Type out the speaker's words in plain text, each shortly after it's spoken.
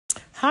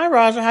Hi,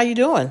 Roger. How you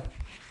doing?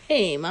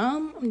 Hey,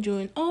 Mom, I'm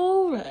doing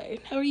all right.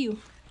 How are you?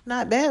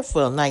 Not bad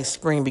for a nice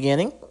spring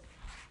beginning.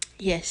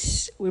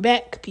 Yes, we're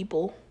back,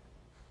 people.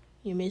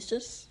 You missed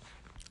us?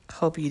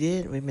 Hope you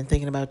did. We've been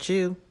thinking about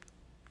you.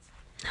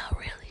 Not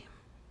really.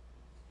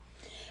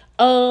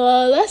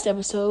 Last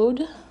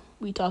episode,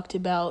 we talked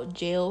about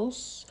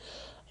jails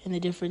and the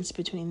difference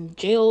between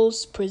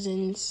jails,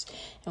 prisons,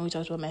 and we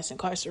talked about mass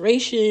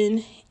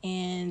incarceration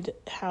and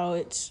how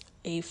it's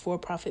a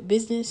for-profit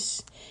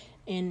business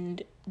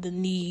and the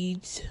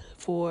needs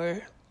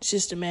for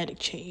systematic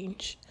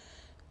change.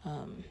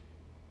 And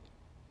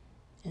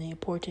the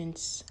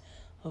importance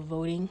of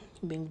voting,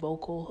 being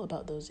vocal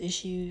about those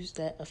issues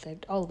that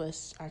affect all of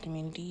us, our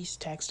communities,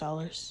 tax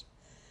dollars.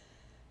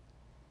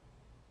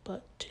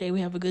 But today we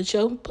have a good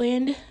show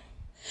planned.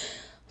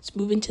 Let's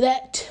move into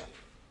that.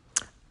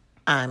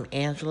 I'm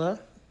Angela,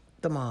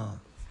 the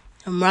mom.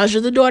 I'm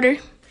Raja, the daughter.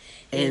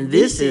 And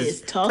this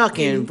is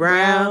Talking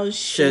Brown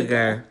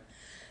Sugar.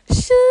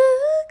 Sugar.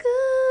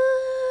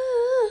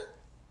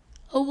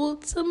 I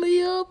want some of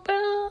your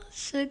brown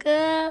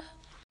sugar.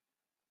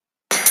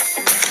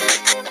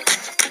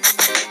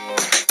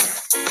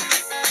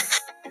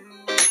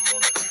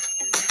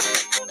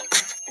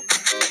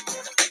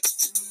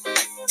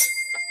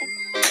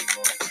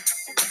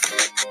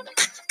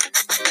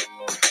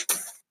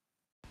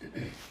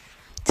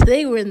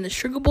 Today we're in the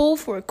sugar bowl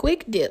for a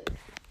quick dip.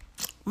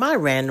 My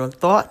random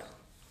thought,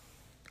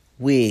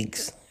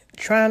 wigs.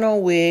 Trying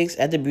on wigs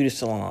at the beauty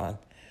salon.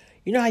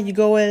 You know how you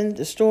go in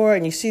the store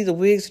and you see the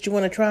wigs that you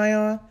want to try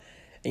on?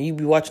 And you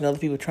be watching other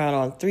people trying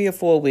on 3 or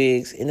 4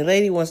 wigs. And the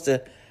lady wants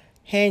to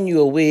hand you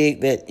a wig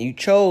that you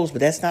chose,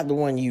 but that's not the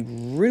one you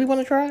really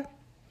want to try.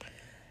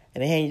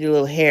 And they hand you a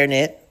little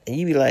hairnet. And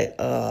you be like,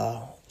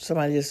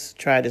 somebody just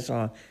tried this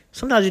on.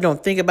 Sometimes you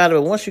don't think about it,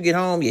 but once you get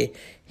home, your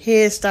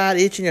head start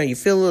itching or you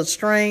feel a little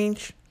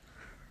strange.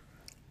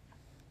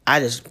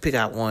 I just pick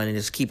out one and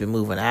just keep it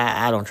moving.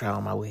 I don't try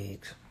on my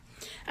wigs.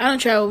 I don't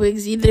try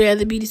wigs either at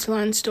the beauty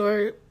salon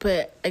store,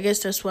 but I guess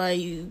that's why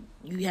you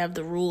have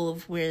the rule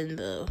of wearing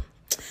the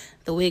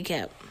wig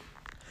cap.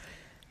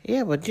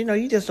 Yeah, but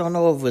you just don't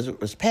know if it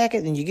was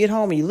packaged, and you get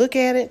home and you look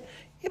at it,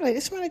 you're like,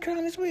 is somebody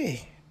trying this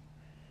wig?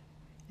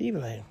 You be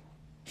like,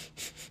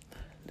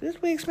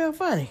 this wig smell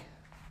funny.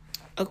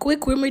 A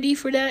quick remedy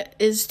for that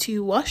is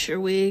to wash your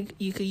wig.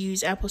 You could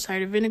use apple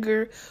cider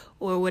vinegar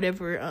or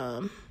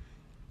whatever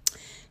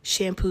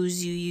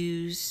shampoos you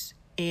use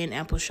and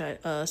apple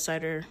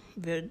cider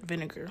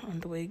vinegar on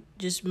the wig.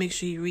 Just make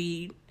sure you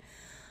read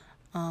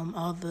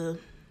all the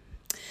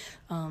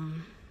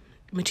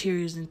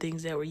materials and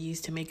things that were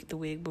used to make the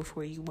wig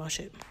before you wash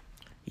it.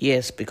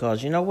 Yes,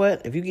 because you know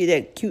what? If you get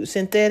that cute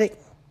synthetic,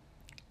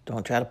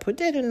 don't try to put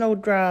that in no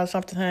dry or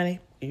something, honey.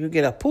 You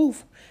get a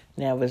poof.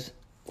 Now, if it's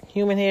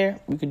human hair,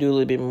 we could do a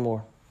little bit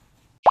more.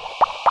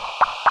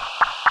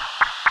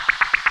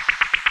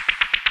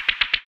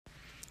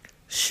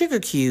 Sugar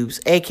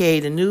cubes, aka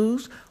the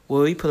news,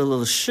 where we put a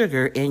little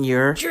sugar in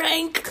your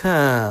drink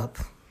cup.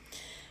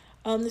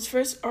 This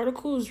first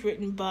article is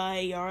written by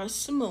Yara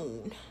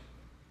Simone.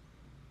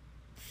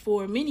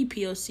 For many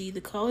POC, the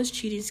college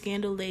cheating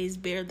scandal lays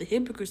bare the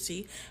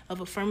hypocrisy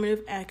of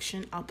affirmative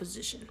action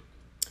opposition.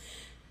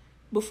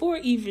 Before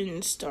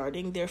even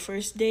starting their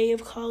first day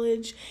of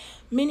college,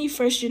 many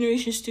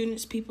first-generation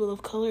students, people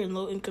of color, and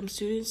low-income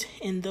students,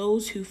 and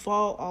those who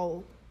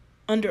fall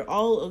under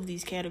all of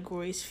these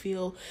categories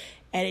feel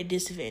at a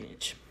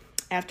disadvantage.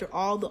 After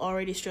all, the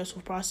already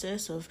stressful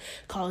process of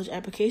college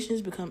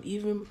applications become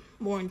even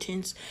more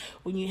intense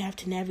when you have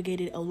to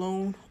navigate it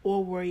alone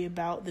or worry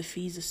about the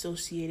fees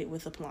associated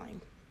with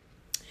applying.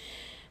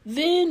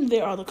 Then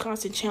there are the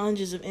constant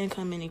challenges of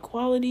income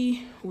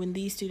inequality when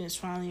these students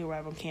finally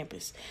arrive on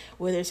campus,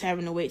 whether it's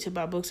having to wait to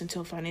buy books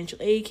until financial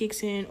aid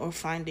kicks in or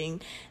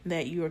finding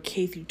that your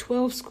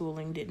K-12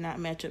 schooling did not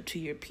match up to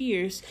your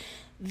peers.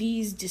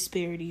 These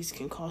disparities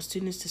can cause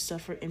students to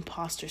suffer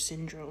imposter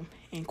syndrome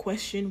and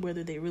question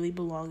whether they really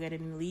belong at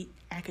an elite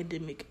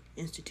academic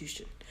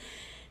institution.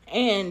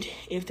 And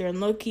if they're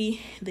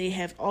unlucky, they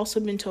have also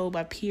been told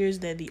by peers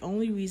that the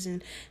only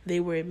reason they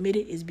were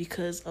admitted is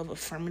because of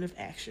affirmative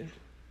action.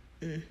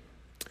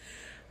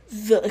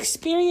 The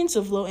experience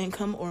of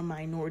low-income or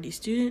minority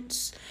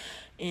students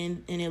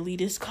in an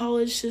elitist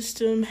college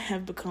system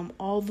have become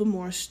all the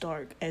more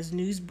stark as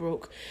news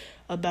broke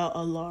about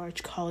a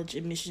large college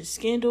admissions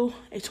scandal,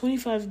 a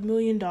 $25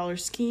 million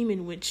scheme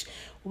in which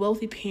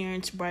wealthy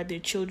parents bribe their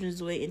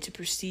children's way into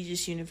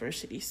prestigious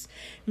universities.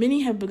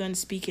 Many have begun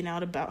speaking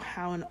out about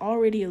how an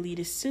already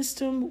elitist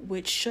system,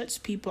 which shuts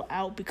people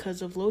out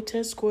because of low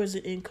test scores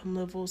and income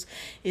levels,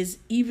 is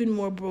even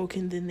more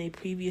broken than they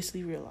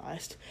previously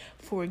realized.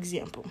 For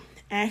example,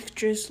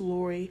 actress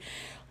Lori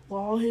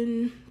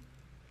Loughlin,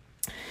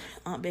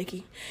 Aunt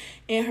Becky,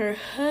 and her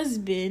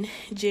husband,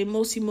 J.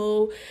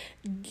 Mosimo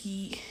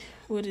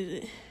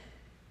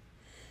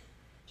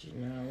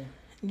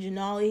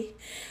Ginali,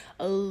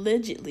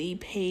 allegedly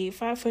paid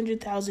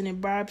 $500,000 in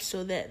bribes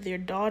so that their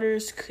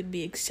daughters could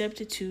be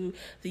accepted to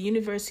the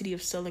University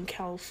of Southern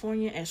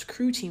California as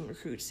crew team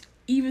recruits,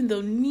 even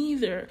though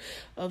neither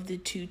of the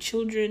two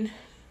children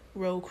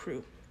row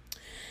crew.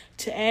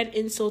 To add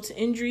insult to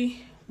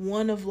injury,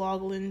 one of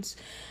Loughlin's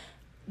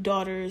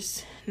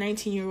daughter's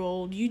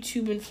 19-year-old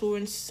YouTube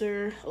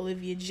influencer,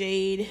 Olivia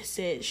Jade,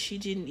 said she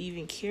didn't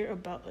even care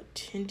about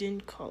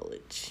attending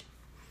college.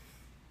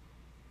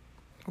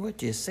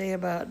 What you say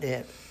about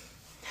that?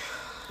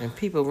 And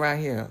people right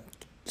here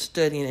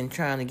studying and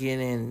trying to get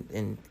in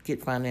and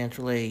get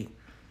financial aid.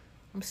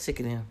 I'm sick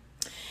of them.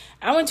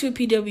 I went to a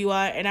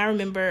PWI, and I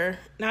remember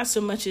not so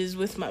much as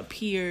with my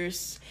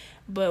peers,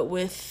 but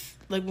with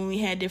like when we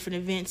had different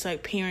events,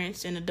 like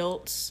parents and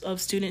adults of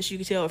students, you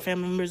could tell, or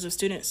family members of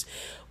students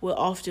will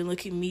often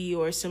look at me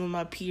or some of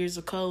my peers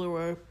of color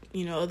or,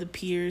 you know, other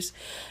peers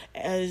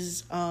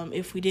as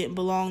if we didn't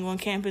belong on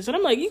campus. And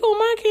I'm like, you go on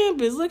my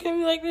campus, look at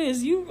me like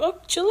this. You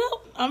chill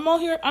out.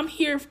 I'm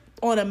here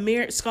on a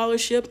merit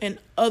scholarship and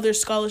other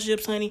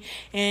scholarships, honey,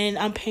 and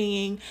I'm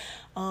paying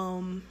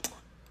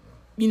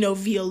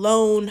via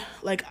loan.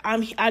 Like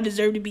I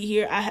deserve to be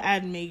here. I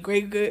had made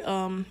great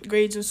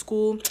grades in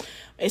school.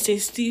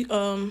 SAT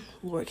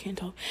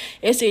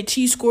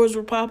scores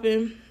were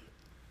popping.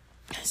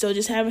 So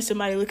just having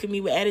somebody look at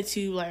me with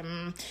attitude, like,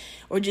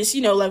 or just,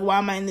 like, why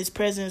am I in this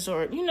presence?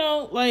 Or,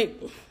 like,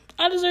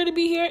 I deserve to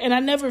be here. And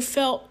I never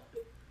felt,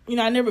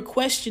 I never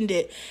questioned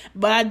it.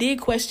 But I did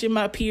question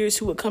my peers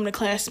who would come to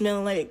class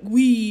smelling like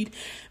weed,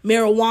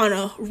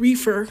 marijuana,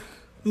 reefer,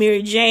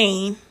 Mary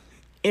Jane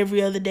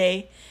every other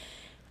day.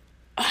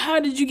 How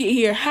did you get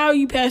here? How are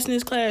you passing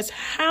this class?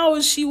 How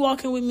is she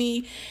walking with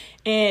me?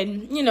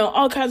 And,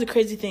 all kinds of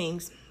crazy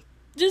things.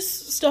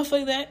 Just stuff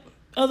like that.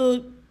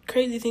 Other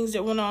crazy things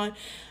that went on.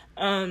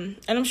 And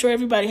I'm sure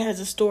everybody has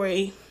a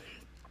story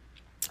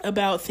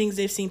about things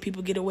they've seen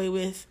people get away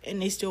with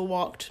and they still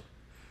walked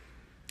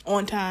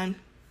on time.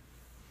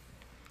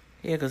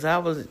 Yeah, because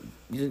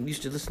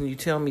used to listen to you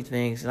tell me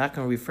things, and I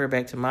can refer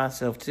back to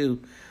myself,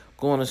 too.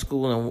 Going to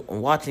school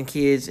and watching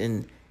kids,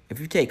 and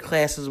if you take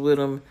classes with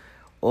them,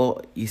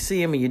 or you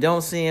see them and you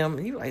don't see them,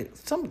 and you're like,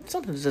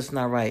 something's just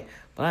not right.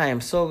 But I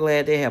am so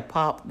glad they have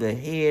popped the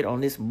head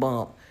on this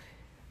bump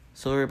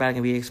so everybody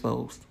can be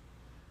exposed.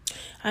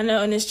 I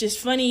know, and it's just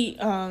funny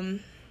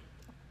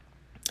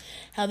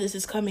how this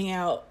is coming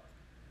out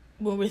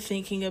when we're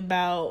thinking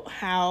about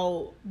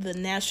how the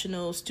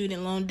national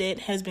student loan debt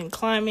has been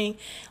climbing.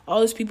 All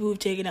those people who've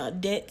taken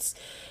out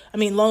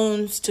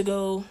loans to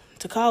go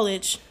to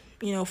college,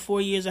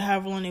 4 years or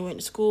however long they went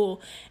to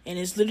school, and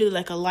it's literally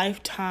like a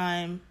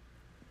lifetime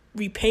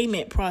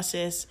repayment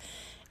process,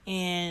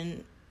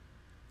 and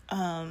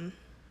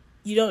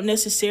you're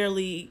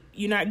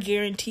not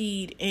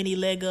guaranteed any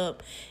leg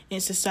up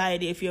in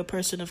society if you're a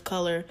person of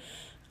color,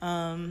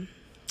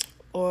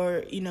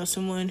 or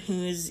someone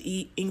who is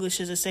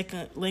English as a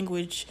second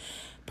language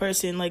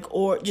person,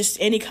 or just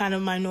any kind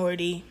of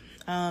minority,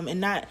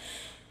 and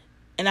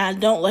I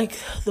don't like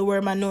the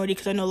word minority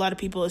because I know a lot of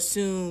people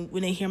assume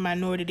when they hear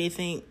minority they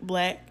think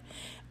black.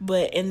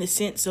 But in the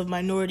sense of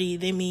minority,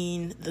 they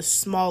mean the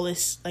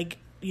smallest,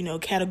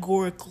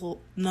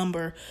 categorical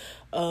number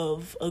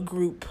of a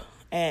group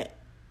at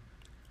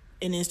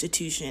an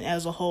institution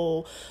as a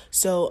whole.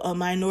 So a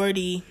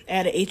minority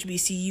at a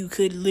HBCU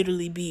could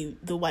literally be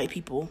the white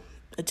people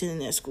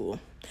attending that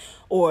school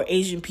or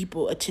Asian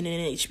people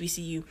attending an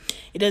HBCU.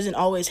 It doesn't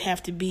always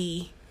have to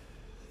be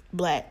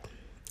black.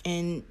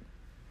 And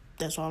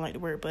that's why I like the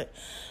word. But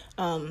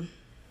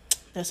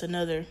that's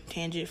another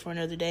tangent for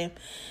another day.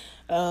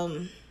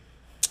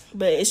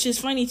 But it's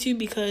just funny, too,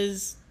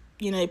 because,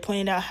 they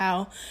pointed out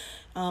how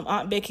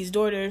Aunt Becky's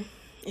daughter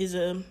is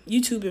a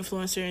YouTube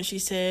influencer, and she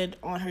said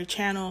on her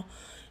channel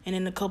and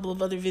in a couple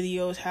of other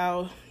videos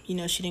how, she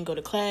didn't go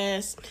to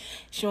class.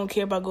 She don't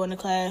care about going to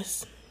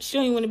class. She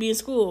don't even want to be in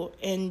school.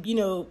 And,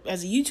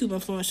 as a YouTube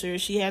influencer,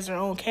 she has her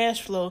own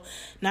cash flow,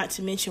 not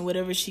to mention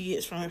whatever she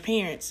gets from her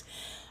parents.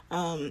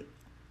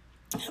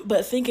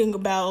 But thinking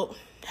about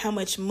how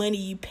much money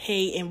you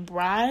pay in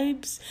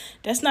bribes,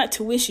 that's not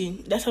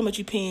tuition. That's how much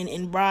you're paying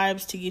in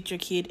bribes to get your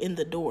kid in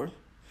the door.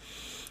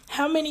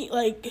 How many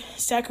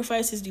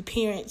sacrifices do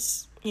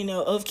parents,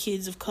 of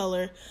kids of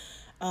color,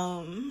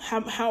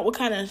 what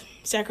kind of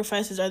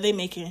sacrifices are they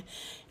making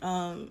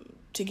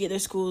to get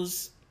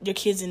their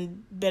kids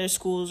in better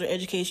schools or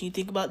education? You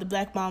think about the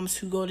black moms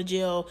who go to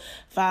jail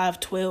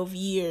 5-12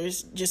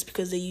 years just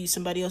because they use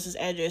somebody else's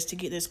address to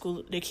get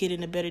their kid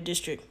in a better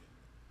district.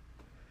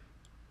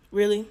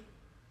 Really?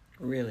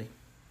 Really.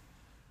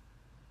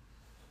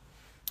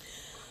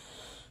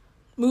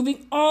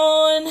 Moving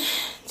on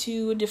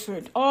to a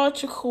different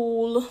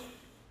article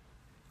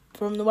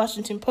from the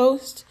Washington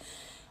Post.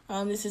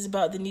 This is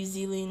about the New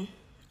Zealand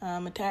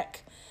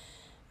attack.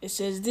 It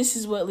says, this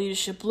is what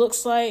leadership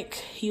looks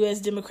like. U.S.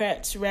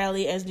 Democrats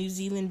rally as New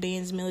Zealand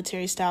bans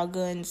military-style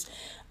guns.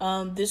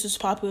 This was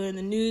popular in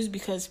the news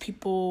because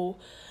people,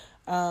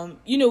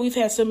 we've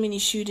had so many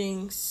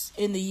shootings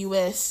in the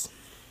U.S.,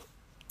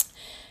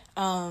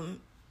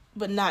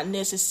 but not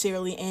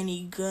necessarily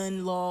any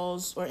gun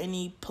laws or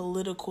any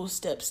political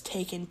steps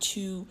taken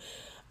to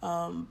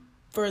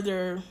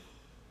further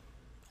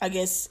I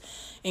guess,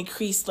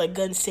 increased like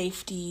gun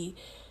safety.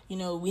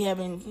 We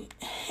haven't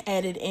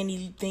added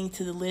anything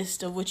to the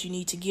list of what you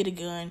need to get a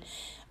gun.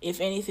 If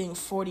anything,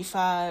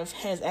 45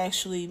 has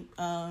actually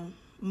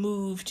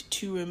moved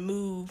to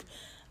remove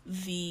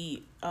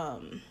the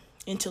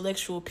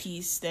intellectual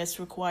piece that's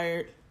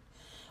required,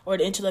 or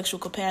the intellectual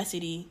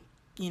capacity,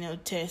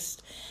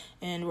 test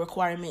and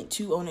requirement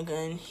to own a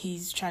gun.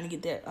 He's trying to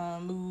get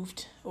that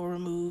moved or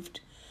removed.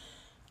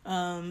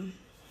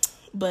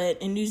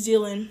 But in New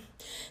Zealand,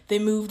 they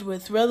moved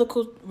with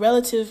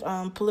relative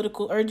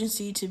political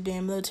urgency to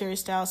ban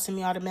military-style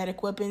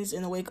semi-automatic weapons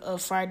in the wake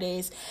of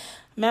Friday's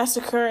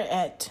massacre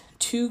at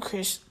 2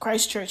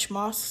 Christchurch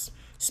mosques,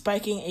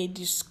 spiking a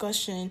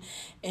discussion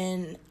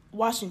in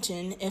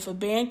Washington. If a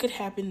ban could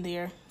happen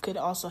there, could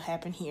also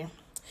happen here.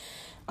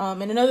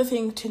 And another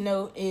thing to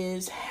note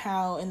is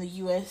how in the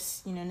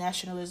U.S.,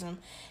 nationalism,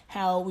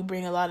 how we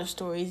bring a lot of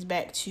stories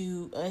back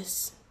to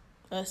us.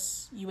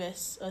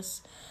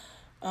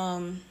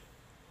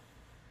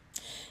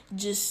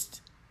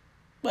 Just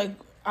like,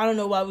 I don't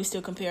know why we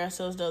still compare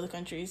ourselves to other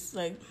countries.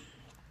 Like,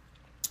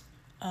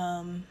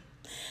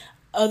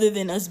 other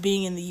than us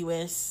being in the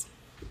U.S.,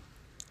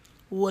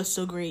 what's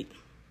so great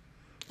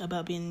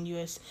about being in the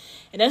U.S.?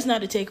 And that's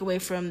not to take away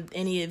from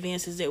any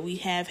advances that we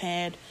have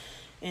had,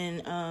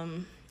 and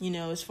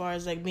as far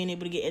as like being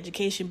able to get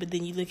education. But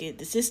then you look at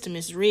the system,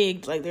 it's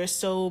rigged. Like, there's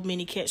so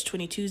many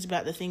catch-22s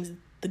about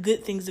the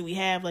good things that we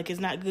have. Like, it's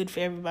not good for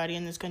everybody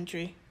in this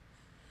country.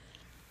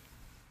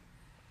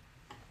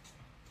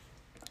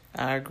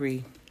 I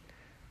agree.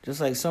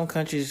 Just like some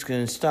countries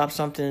can stop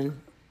something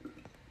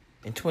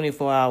in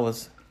 24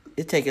 hours,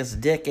 it takes us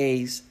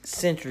decades,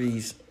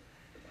 centuries.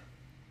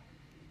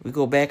 We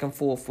go back and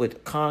forth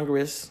with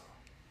Congress,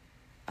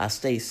 our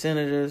state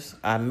senators,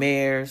 our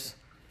mayors.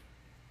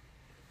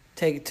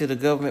 Take it to the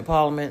government,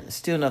 parliament,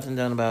 still nothing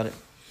done about it.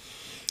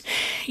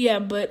 Yeah,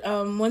 but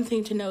one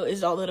thing to note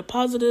is all of the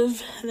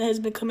positive that has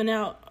been coming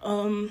out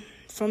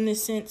from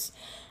this sense.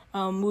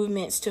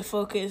 Movements to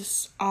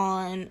focus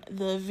on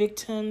the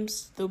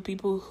victims, the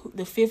people,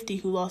 the 50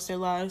 who lost their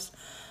lives,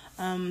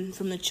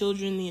 from the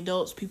children, the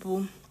adults,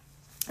 people,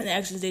 and the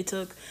actions they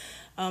took.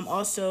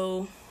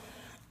 Also,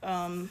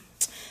 the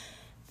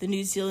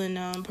New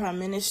Zealand Prime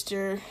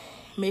Minister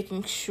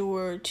making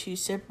sure to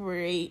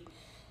separate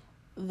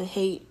the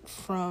hate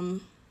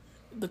from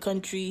the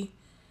country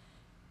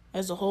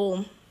as a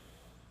whole,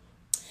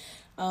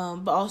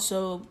 but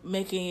also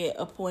making it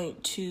a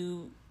point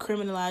to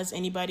criminalize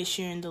anybody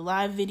sharing the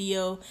live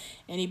video,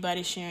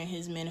 anybody sharing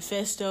his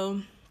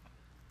manifesto.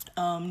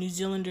 New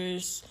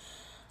Zealanders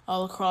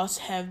all across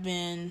have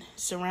been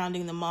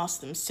surrounding the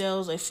mosque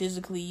themselves, like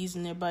physically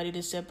using their body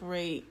to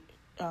separate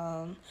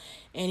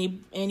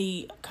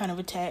any kind of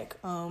attack.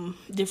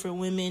 Different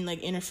women,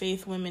 like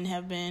interfaith women,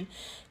 have been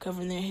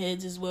covering their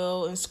heads as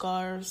well in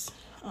scarves.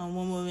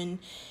 One woman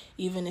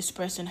even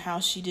expressing how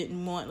she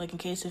didn't want, like in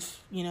case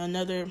if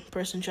another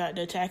person tried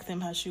to attack them,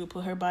 how she would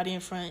put her body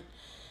in front,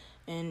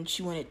 and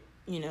she wanted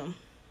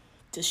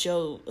to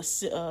show a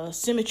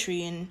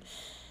symmetry, and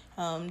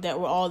that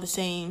we're all the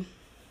same,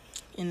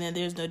 and that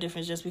there's no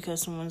difference just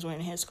because someone's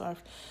wearing a headscarf.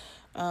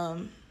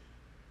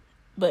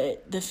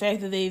 But the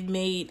fact that they've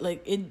made,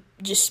 like, it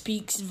just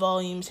speaks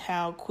volumes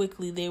how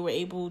quickly they were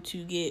able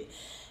to get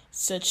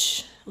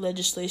such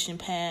legislation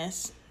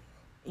passed,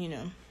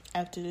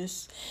 after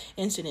this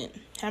incident.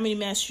 How many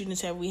mass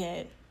shootings have we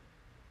had?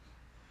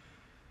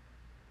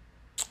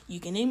 You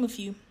can name a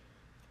few.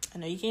 I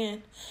know you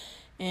can.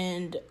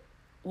 And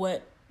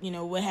what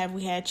have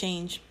we had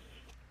change?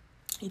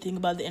 You think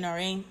about the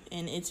NRA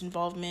and its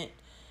involvement,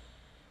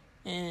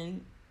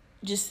 and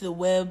just the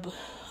web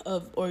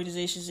of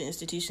organizations and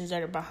institutions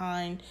that are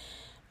behind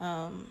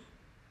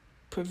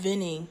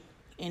preventing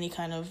any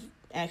kind of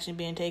action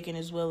being taken,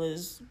 as well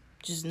as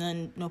just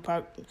no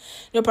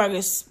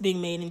progress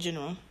being made in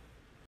general.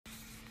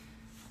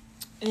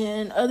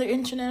 And other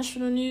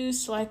international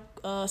news, like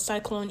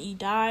Cyclone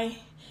Idai,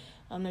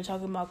 they're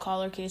talking about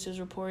cholera cases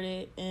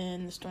reported,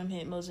 and the storm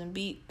hit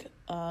Mozambique.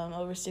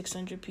 Over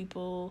 600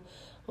 people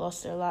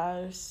lost their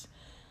lives.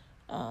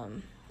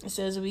 It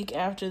says a week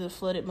after the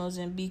flooded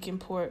Mozambican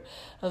port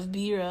of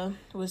Beira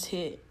was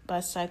hit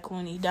by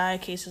Cyclone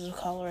Idai, cases of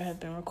cholera have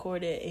been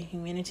recorded, a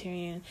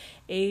humanitarian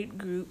aid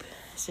group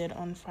said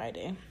on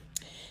Friday.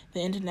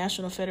 The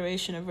International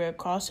Federation of Red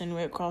Cross and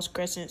Red Cross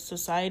Crescent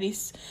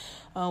Societies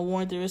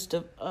warned the risk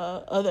of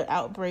other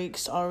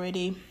outbreaks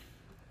already,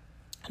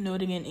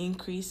 noting an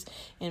increase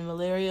in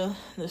malaria.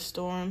 The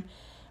storm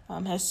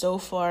has so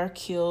far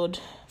killed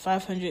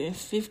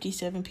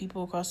 557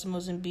 people across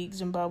Mozambique,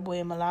 Zimbabwe,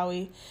 and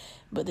Malawi,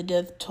 but the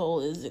death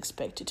toll is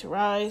expected to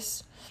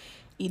rise.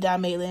 Idai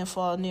made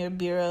landfall near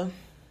Beira,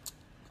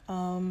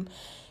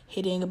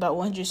 hitting about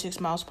 106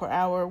 miles per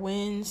hour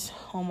winds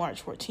on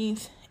March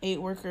 14th. 8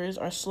 workers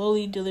are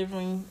slowly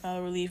delivering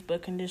relief,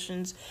 but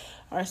conditions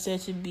are said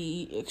to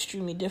be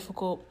extremely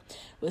difficult,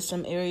 with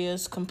some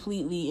areas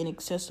completely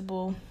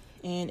inaccessible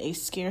and a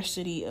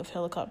scarcity of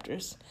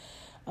helicopters.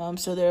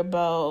 So there are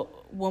about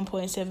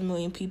 1.7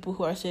 million people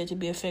who are said to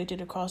be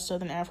affected across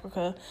southern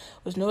Africa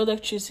with no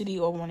electricity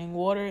or running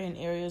water in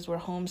areas where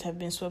homes have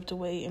been swept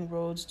away and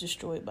roads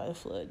destroyed by the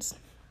floods.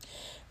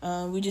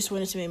 We just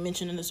wanted to make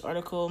mention in this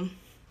article,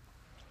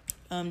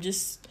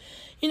 just,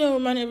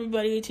 remind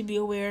everybody to be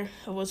aware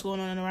of what's going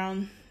on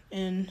around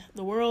in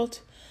the world,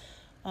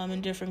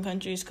 in different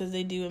countries, because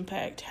they do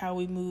impact how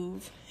we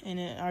move in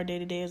our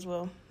day-to-day as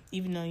well,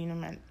 even though you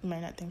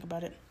might not think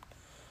about it.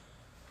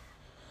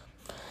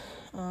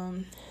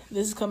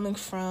 This is coming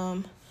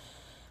from,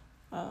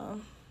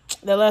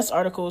 the last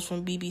article is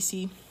from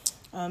BBC.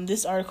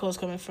 This article is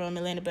coming from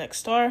Atlanta Black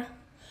Star.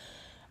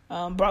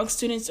 Bronx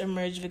students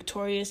emerge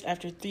victorious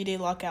after 3-day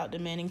lockout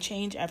demanding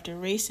change after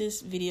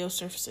racist video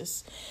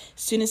surfaces.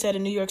 Students at a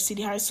New York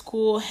City high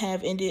school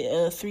have ended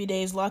a 3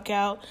 days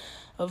lockout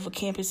of a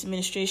campus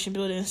administration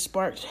building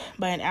sparked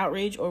by an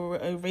outrage over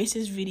a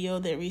racist video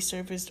that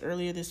resurfaced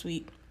earlier this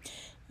week.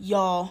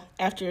 Y'all,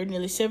 after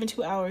nearly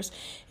 72 hours,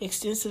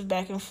 extensive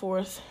back and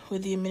forth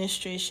with the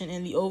administration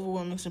and the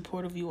overwhelming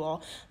support of you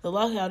all, the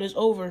lockout is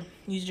over,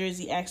 New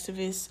Jersey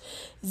activist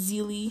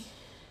Zeely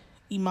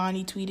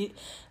Imani tweeted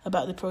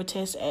about the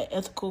protests at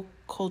Ethical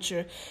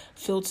Culture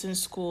Filton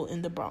School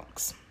in the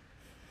Bronx.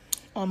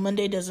 On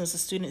Monday, dozens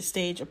of students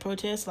staged a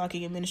protest,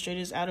 locking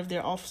administrators out of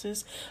their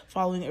offices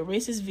following a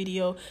racist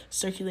video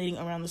circulating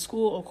around the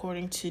school,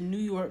 according to New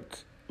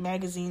York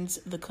magazine's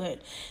The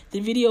Cut. The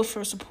video,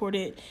 first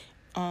reported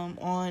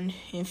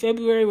in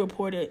February,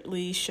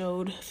 reportedly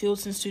showed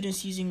Filton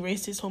students using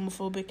racist,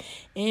 homophobic,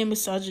 and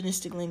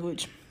misogynistic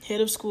language. Head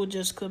of school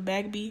Jessica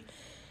Bagby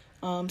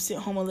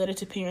sent home a letter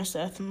to parents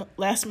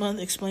last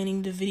month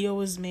explaining the video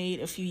was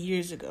made a few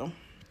years ago.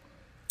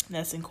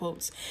 That's in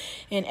quotes.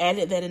 And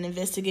added that an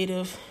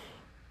investigation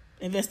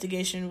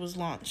was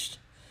launched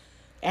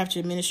after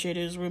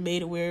administrators were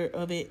made aware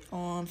of it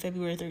on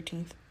February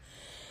 13th.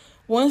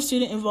 One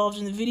student involved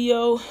in the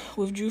video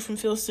withdrew from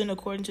Filton,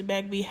 according to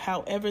Bagby.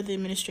 However, the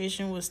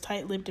administration was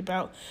tight-lipped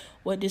about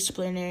what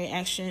disciplinary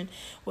action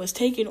was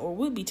taken or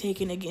would be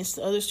taken against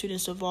the other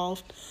students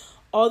involved.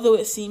 Although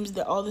it seems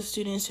that all the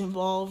students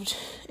involved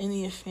in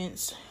the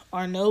offense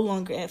are no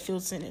longer at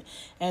Filton,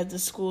 as the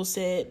school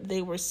said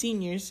they were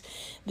seniors,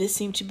 this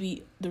seemed to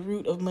be the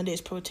root of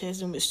Monday's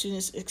protest, in which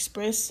students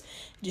expressed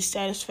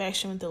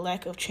dissatisfaction with the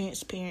lack of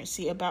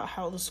transparency about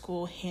how the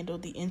school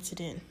handled the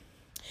incident.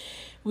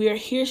 We are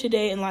here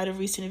today in light of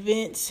recent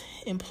events,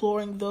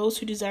 imploring those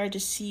who desire to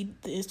see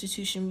the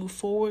institution move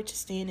forward to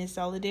stand in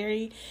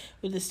solidarity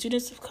with the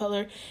students of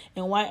color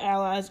and white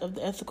allies of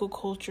the Ethical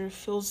Culture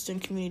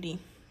Filton community,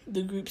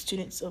 the group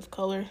Students of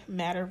Color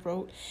Matter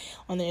wrote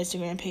on their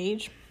Instagram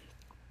page,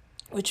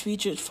 which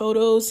featured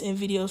photos and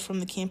videos from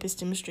the campus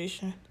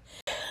demonstration.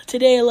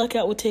 Today, a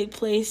lockout will take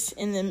place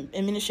in the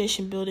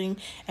administration building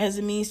as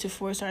a means to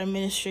force our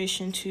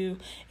administration to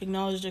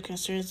acknowledge the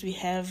concerns we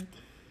have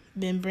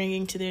been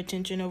bringing to their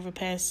attention over the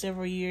past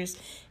several years,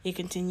 it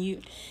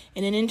continued.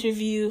 In an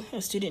interview,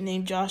 a student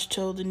named Josh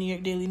told the New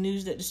York Daily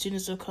News that the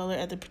students of color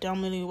at the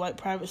predominantly white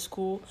private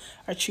school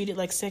are treated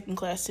like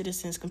second-class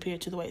citizens compared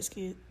to the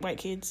white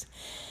kids.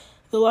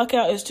 The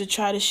lockout is to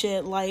try to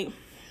shed light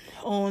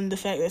on the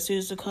fact that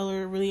students of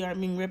color really aren't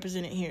being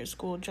represented here at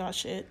school,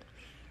 Josh said.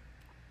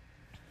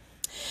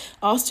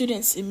 All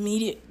students'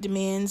 immediate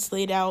demands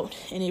laid out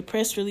in a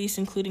press release,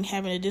 including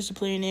having a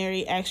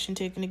disciplinary action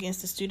taken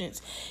against the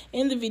students.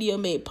 In the video,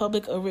 made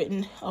public a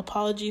written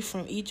apology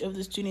from each of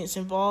the students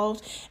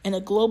involved and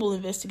a global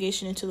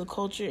investigation into the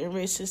culture and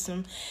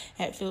racism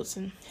at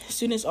Filton.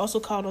 Students also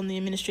called on the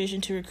administration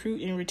to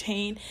recruit and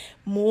retain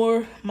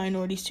more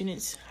minority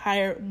students,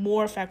 hire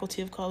more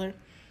faculty of color,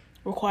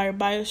 require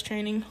bias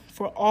training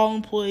for all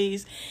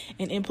employees,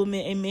 and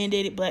implement a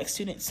mandated Black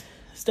students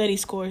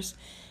studies course,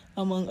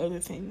 among other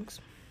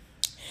things.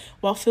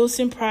 While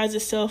Filton prides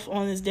itself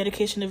on its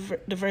dedication to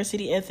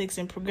diversity, ethics,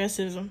 and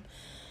progressivism,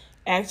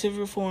 active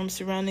reform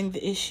surrounding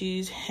the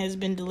issues has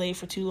been delayed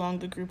for too long,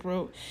 the group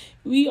wrote.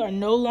 We are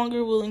no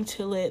longer willing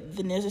to let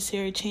the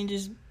necessary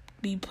changes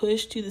be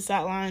pushed to the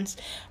sidelines.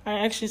 Our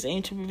actions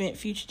aim to prevent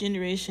future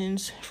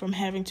generations from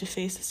having to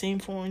face the same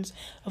forms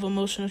of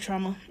emotional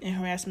trauma and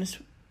harassment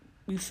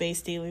we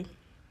face daily.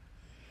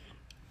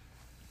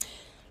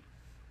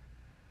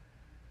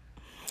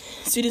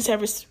 Students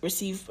have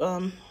received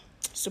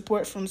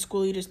support from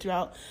school leaders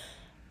throughout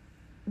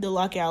the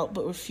lockout,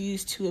 but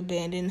refused to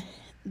abandon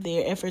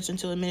their efforts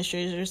until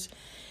administrators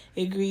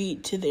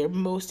agreed to their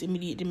most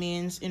immediate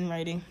demands in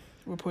writing,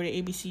 reported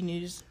ABC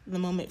News. The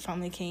moment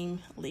finally came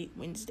late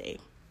Wednesday.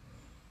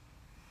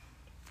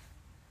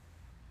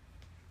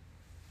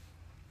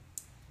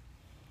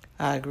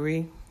 I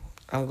agree.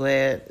 I'm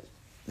glad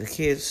the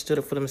kids stood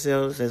up for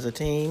themselves as a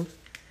team.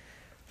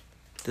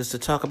 Just to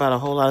talk about a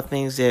whole lot of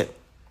things that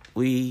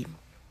we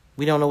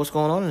don't know what's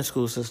going on in the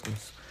school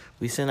systems.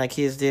 We send our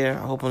kids there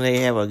hoping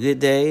they have a good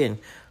day and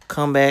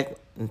come back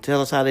and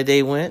tell us how their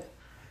day went.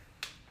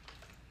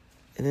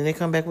 And then they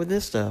come back with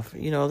this stuff.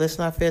 That's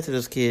not fair to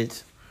those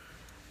kids.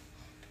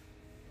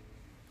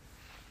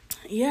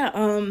 Yeah,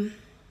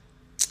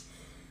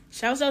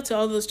 shouts out to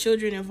all those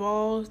children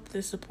involved,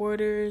 the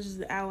supporters,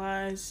 the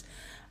allies,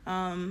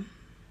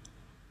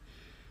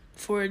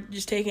 for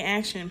just taking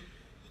action,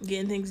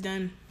 getting things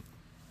done.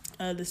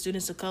 The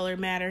students of color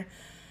matter,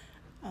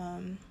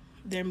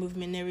 their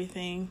movement and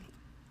everything.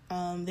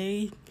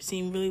 They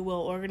seem really well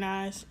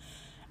organized.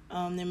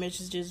 Their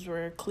messages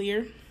were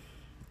clear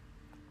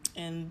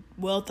and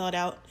well thought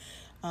out.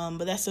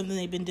 But that's something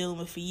they've been dealing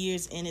with for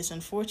years, and it's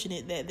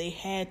unfortunate that they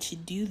had to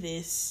do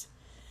this.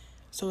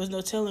 So there's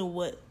no telling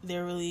what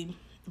they're really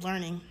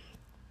learning.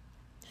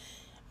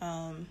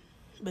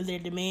 But their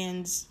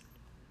demands,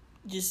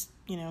 just,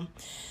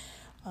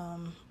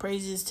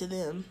 praises to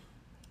them.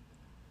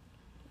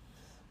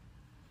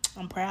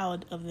 I'm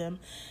proud of them,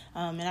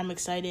 and I'm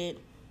excited,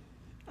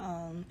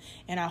 and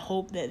I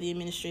hope that the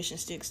administration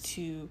sticks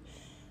to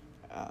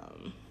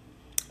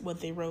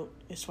what they wrote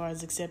as far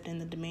as accepting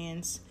the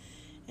demands,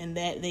 and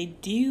that they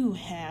do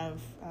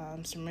have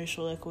some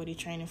racial equity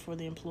training for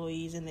the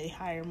employees, and they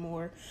hire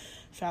more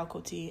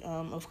faculty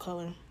of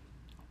color,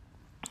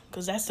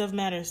 because that stuff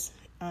matters.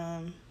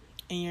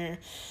 And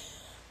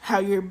how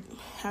you're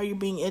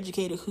being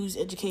educated, who's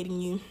educating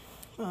you.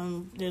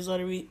 There's a lot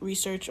of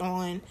research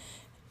on,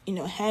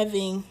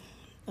 having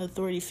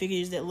authority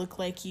figures that look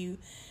like you,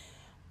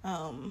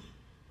 who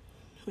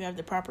have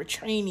the proper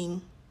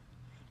training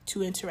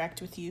to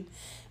interact with you,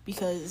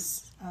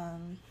 because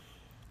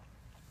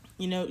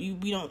we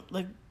don't,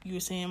 like you were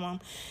saying, Mom,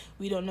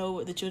 we don't know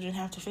what the children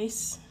have to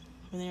face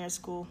when they're at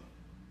school.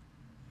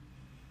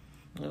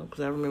 Because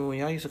I remember when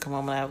y'all used to come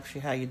home and ask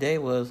you how your day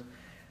was,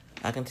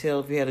 I can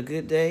tell if you had a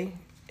good day,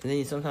 and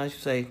then sometimes you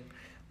say,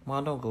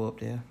 Mom, don't go up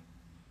there.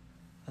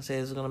 I say,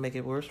 is it going to make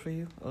it worse for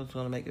you, or is it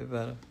going to make it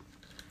better?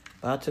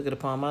 But I took it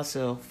upon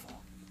myself.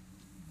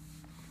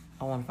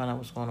 I want to find out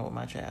what's going on with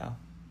my child,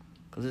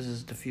 because this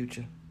is the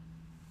future.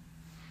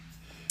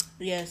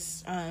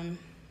 Yes,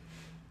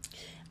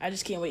 I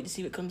just can't wait to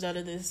see what comes out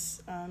of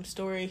this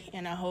story,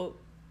 and I hope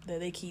that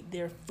they keep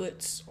their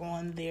foots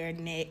on their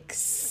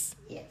necks.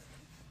 Yes.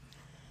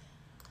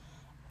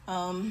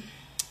 Gonna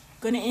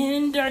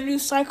end our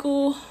news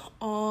cycle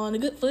on a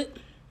good foot.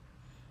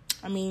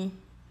 I mean,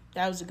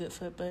 that was a good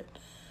foot, but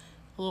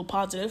a little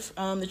positive.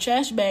 The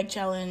trash bag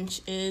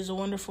challenge is a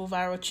wonderful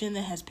viral trend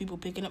that has people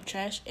picking up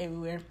trash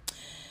everywhere.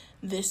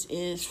 This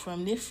is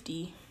from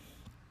Nifty.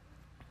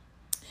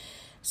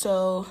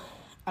 So,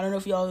 I don't know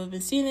if y'all have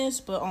been seeing this,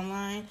 but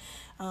online,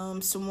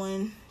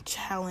 someone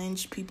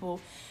challenged people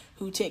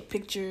who take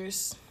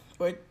pictures,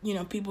 or,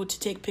 people to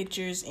take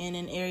pictures in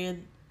an area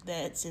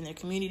that's in their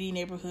community,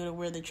 neighborhood, or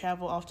where they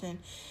travel often,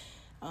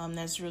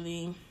 that's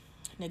really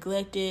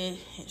neglected.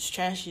 It's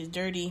trashy, it's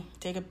dirty.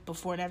 Take a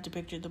before and after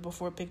picture, the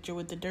before picture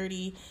with the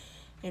dirty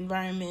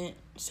environment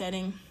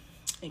setting,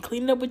 and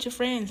clean it up with your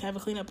friends. Have a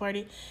cleanup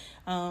party.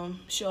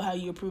 Show how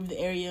you improve the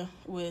area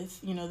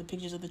with, the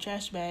pictures of the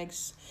trash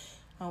bags,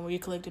 where you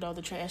collected all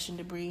the trash and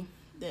debris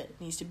that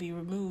needs to be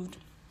removed.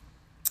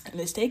 And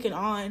it's taken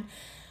on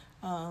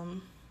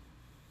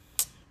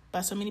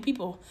by so many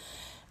people.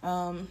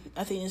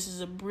 I think this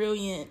is a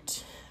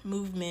brilliant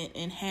movement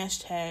and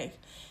hashtag,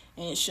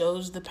 and it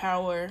shows the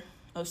power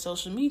of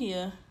social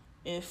media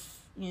if,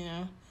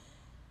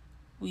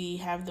 we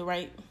have the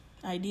right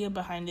idea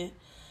behind it,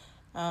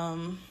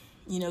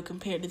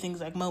 compared to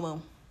things like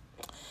Momo,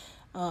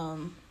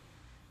 and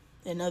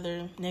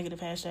other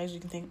negative hashtags you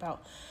can think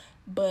about.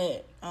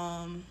 But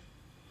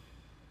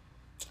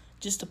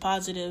just a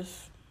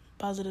positive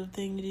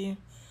thing to do.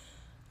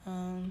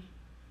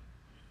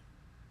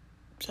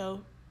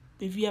 So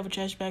if you have a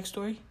trash bag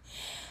story,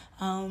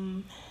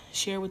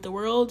 share with the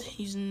world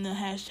using the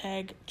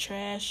hashtag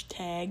trash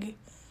tag.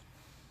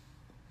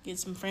 Get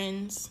some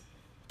friends,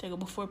 take a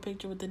before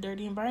picture with the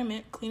dirty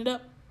environment, clean it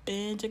up,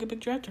 and take a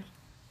picture after.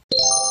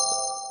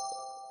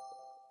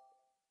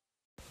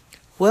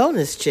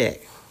 Wellness check.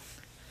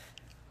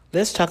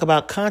 Let's talk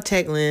about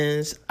contact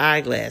lens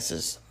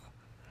eyeglasses.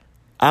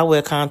 I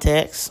wear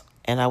contacts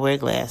and I wear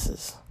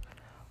glasses.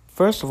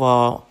 First of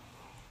all,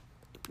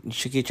 you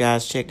should get your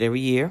eyes checked every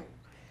year,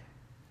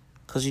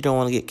 because you don't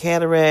want to get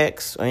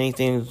cataracts or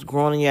anything that's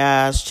growing in your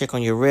eyes. Check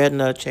on your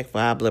retina, check for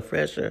high blood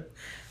pressure,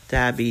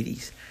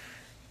 diabetes.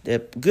 The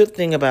good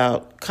thing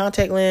about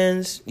contact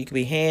lens, you can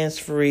be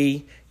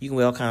hands-free. You can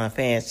wear all kind of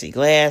fancy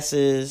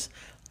glasses,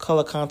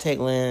 color contact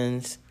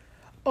lens,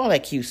 all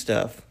that cute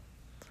stuff.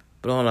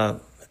 But on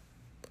a,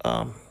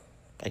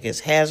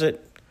 hazard,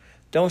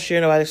 don't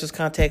share nobody else's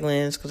contact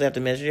lens, because they have to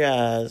measure your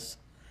eyes.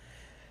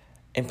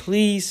 And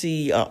please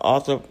see an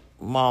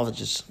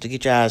ophthalmologist to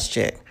get your eyes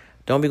checked.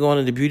 Don't be going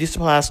to the beauty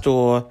supply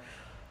store,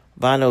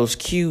 buying those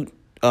cute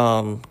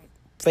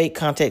fake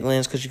contact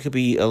lens, because you could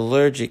be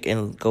allergic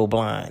and go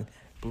blind.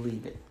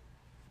 Believe it.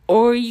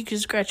 Or you can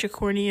scratch your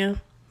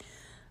cornea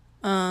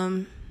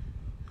when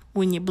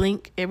you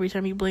blink. Every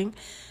time you blink,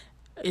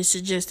 it's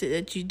suggested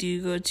that you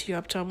do go to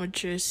your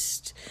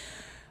optometrist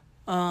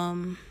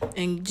and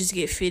just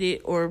get fitted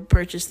or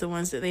purchase the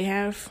ones that they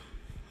have,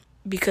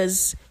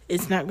 because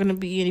it's not going to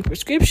be any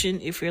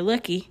prescription. If you're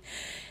lucky,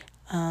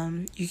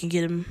 you can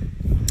get them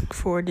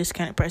for a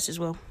discounted price as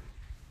well.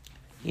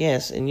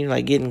 Yes, and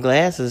like getting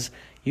glasses,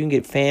 you can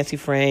get fancy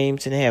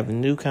frames and they have a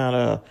new kind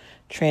of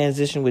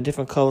transition with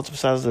different colors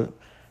besides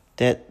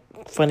that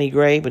funny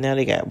gray, but now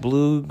they got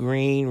blue,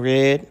 green,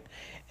 red,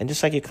 and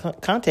just like your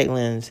contact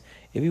lens.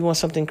 If you want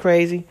something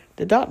crazy,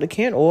 the doctor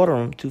can order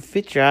them to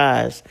fit your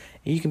eyes.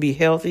 And you can be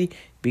healthy,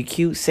 be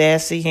cute,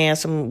 sassy,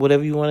 handsome,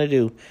 whatever you want to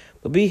do.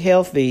 But be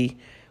healthy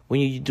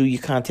when you do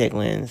your contact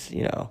lens,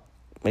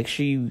 Make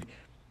sure you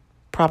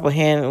proper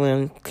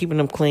handling, keeping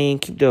them clean,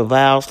 keep the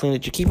vials clean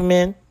that you keep them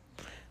in.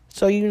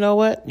 So you know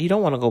what? You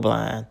don't want to go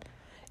blind.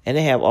 And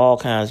they have all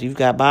kinds. You've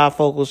got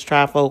bifocals,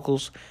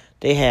 trifocals.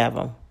 They have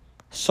them.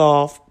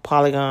 Soft,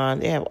 polygon.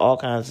 They have all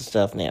kinds of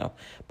stuff now.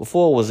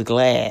 Before it was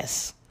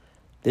glass.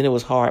 Then it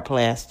was hard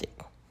plastic.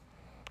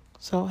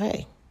 So,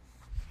 hey.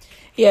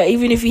 Yeah,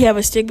 even if you have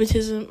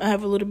astigmatism, I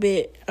have a little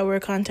bit. I wear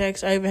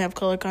contacts. I even have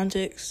color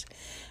contacts.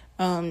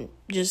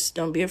 Just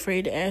don't be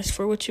afraid to ask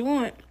for what you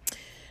want.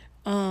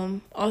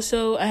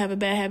 Also, I have a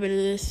bad habit of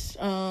this.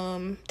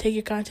 Take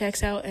your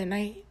contacts out at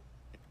night.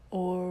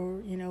 Or,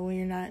 when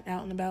you're not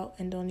out and about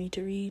and don't need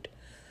to read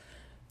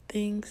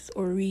things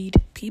or read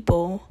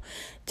people.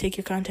 Take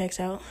your contacts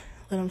out.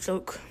 Let them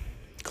soak.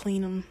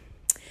 Clean them.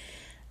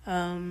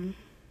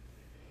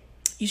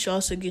 You should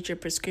also get your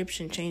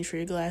prescription changed for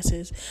your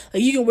glasses.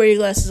 Like, you can wear your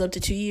glasses up to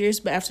 2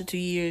 years, but after 2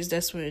 years,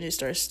 that's when it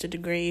starts to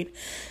degrade.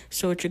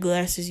 So with your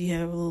glasses, you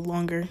have a little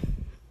longer.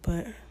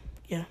 But,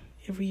 yeah,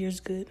 every year's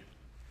good.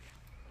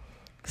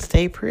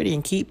 Stay pretty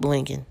and keep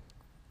blinking.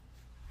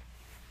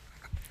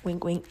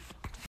 Wink, wink.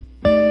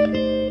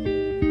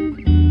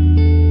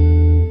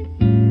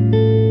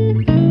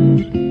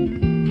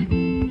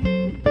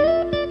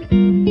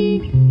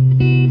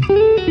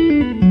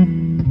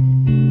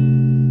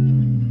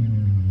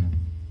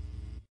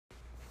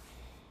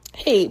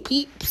 Hey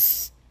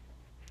peeps,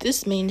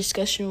 this main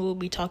discussion will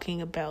be talking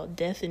about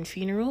death and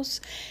funerals.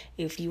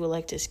 If you would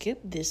like to skip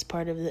this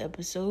part of the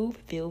episode,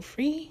 feel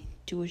free.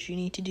 Do what you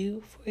need to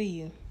do for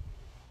you.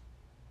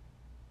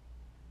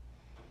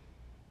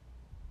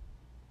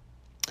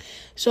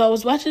 So I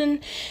was watching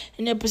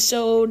a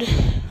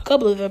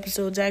couple of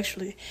episodes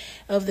actually,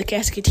 of The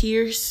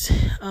Casketeers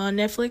on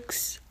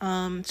Netflix.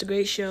 It's a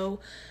great show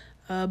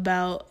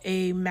about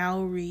a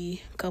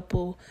Maori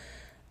couple,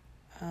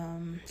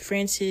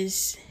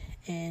 Francis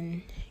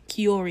and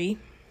Kiori,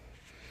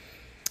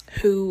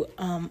 who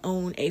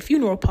own a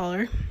funeral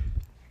parlor,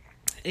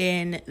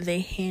 and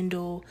they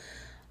handle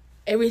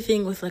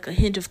everything with like a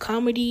hint of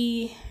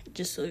comedy,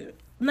 just a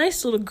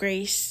nice little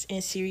grace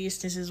and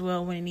seriousness as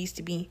well when it needs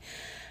to be.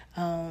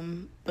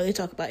 But they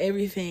talk about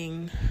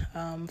everything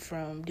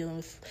from dealing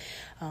with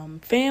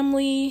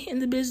family in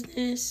the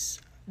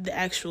business, the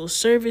actual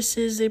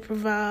services they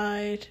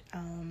provide,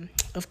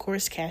 of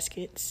course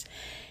caskets,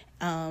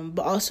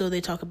 but also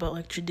they talk about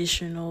like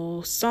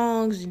traditional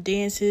songs and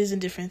dances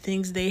and different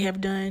things they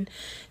have done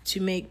to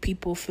make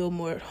people feel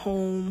more at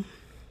home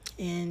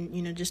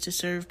and just to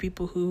serve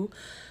people who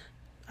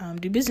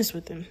do business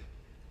with them.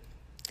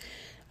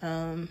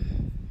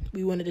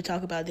 We wanted to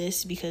talk about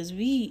this because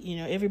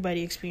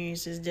everybody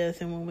experiences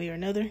death in one way or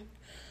another.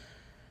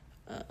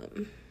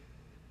 And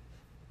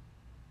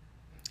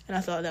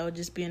I thought that would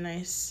just be a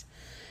nice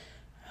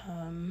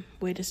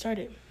way to start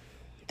it.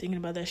 Thinking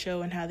about that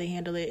show and how they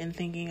handle it and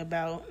thinking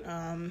about,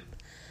 having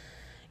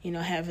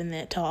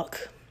that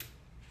talk.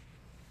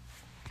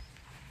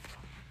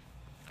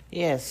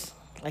 Yes,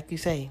 like you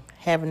say,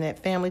 having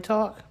that family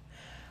talk.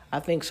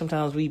 I think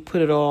sometimes we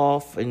put it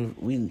off and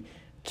we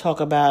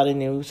talk about it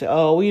and then we say,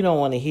 oh, we don't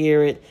want to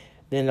hear it.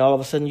 Then all of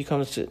a sudden you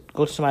go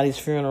to somebody's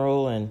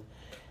funeral and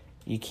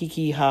you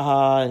kiki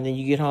ha and then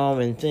you get home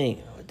and think,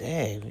 oh,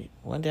 dang,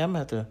 one day I'm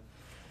going to have to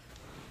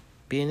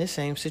be in this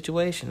same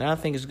situation. And I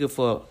think it's good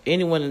for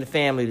anyone in the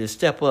family to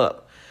step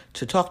up,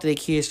 to talk to their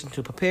kids and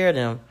to prepare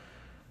them,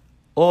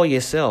 or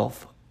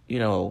yourself,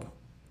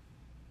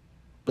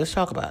 let's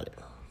talk about it.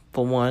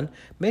 For one,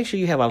 make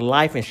sure you have a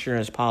life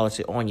insurance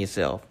policy on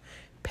yourself.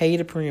 Pay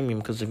the premium,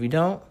 because if you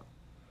don't,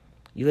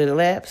 you let it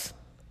lapse,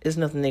 there's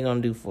nothing they're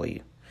going to do for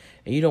you.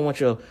 And you don't want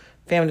your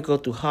family to go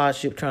through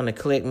hardship trying to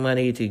collect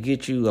money to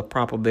get you a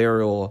proper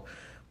burial or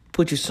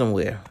put you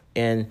somewhere.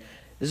 And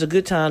it's a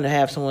good time to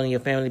have someone in your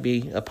family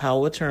be a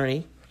power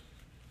attorney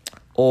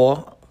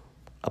or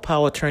a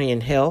power attorney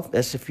in health.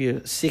 That's if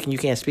you're sick and you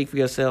can't speak for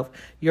yourself.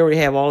 You already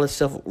have all this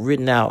stuff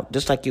written out,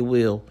 just like your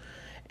will.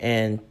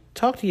 And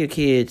talk to your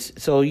kids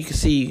so you can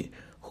see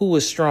who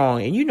is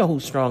strong. And you know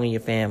who's strong in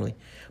your family.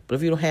 But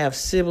if you don't have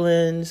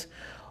siblings,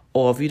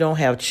 or if you don't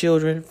have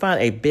children,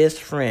 find a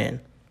best friend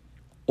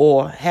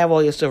or have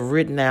all your stuff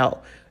written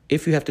out.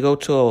 If you have to go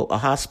to a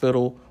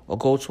hospital or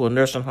go to a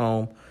nursing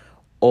home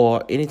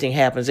or anything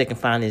happens, they can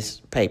find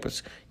these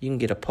papers. You can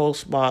get a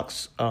post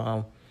box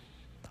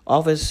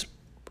office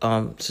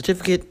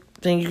certificate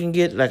thing you can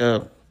get, like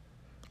a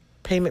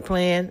payment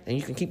plan, and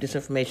you can keep this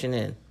information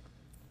in.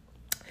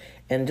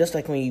 And just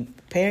like when you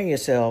prepare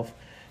yourself,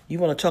 you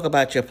want to talk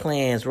about your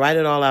plans, write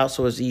it all out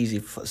so it's easy.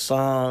 For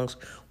songs,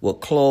 what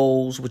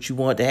clothes, what you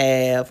want to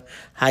have,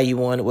 how you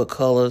want it, what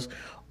colors.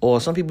 Or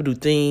some people do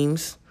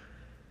themes.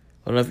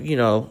 Well, if,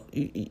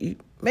 you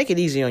make it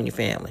easy on your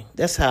family.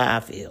 That's how I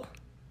feel.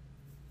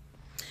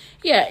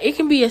 Yeah, it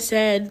can be a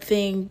sad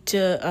thing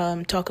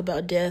to talk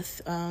about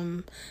death,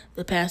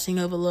 the passing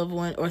of a loved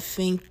one, or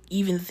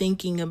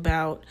thinking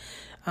about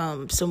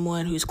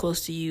someone who's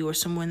close to you or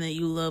someone that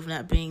you love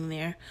not being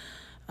there.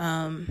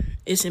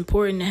 It's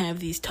important to have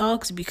these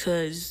talks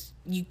because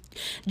you,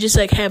 just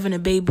like having a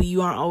baby,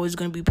 you aren't always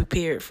going to be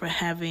prepared for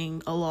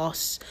having a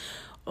loss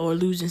or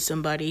losing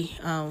somebody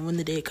when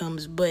the day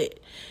comes. But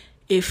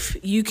if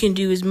you can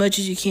do as much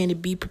as you can to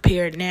be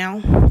prepared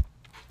now,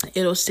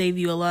 it'll save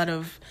you a lot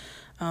of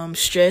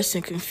stress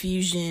and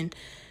confusion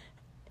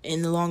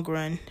in the long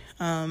run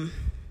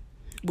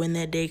when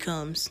that day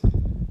comes.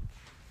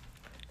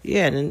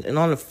 Yeah, and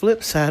on the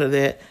flip side of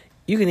that,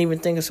 you can even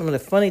think of some of the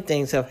funny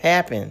things that have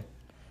happened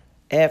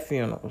at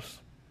funerals.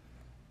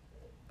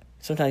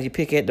 Sometimes you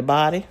pick at the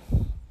body.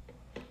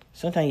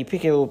 Sometimes you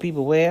pick at what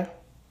people wear.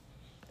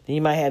 Then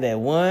you might have that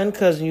one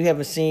cousin you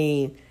haven't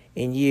seen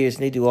in years,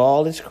 and they do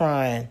all this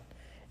crying.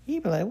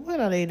 You be like, what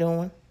are they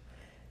doing?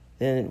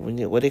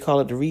 Then what they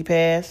call it, the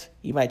repast,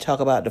 you might talk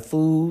about the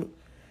food,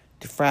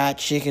 the fried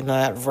chicken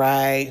not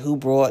right, who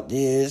brought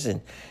this,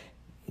 and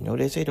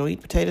they say don't eat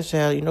potato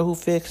salad. You know who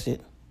fixed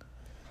it.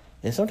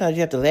 And sometimes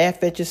you have to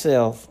laugh at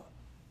yourself.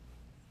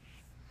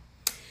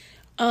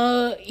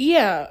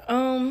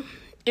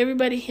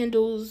 Everybody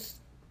handles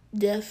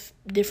death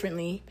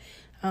differently.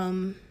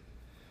 There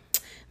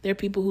are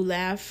people who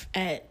laugh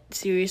at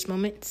serious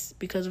moments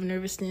because of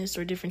nervousness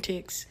or different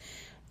tics,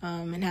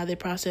 and how they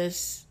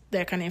process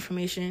that kind of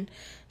information.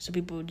 So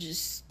people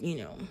just,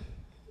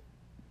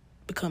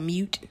 become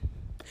mute,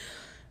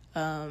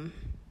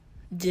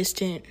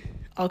 distant,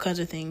 all kinds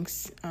of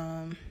things.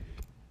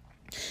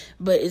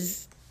 But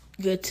it's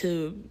good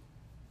to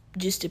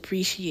just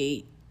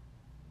appreciate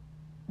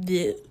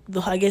the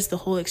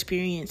whole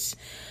experience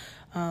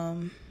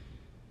of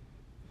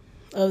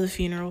the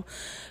funeral.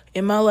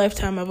 In my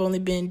lifetime, I've only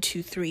been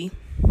to 3.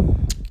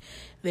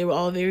 They were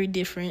all very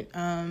different,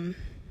 and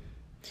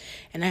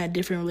I had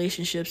different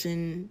relationships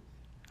with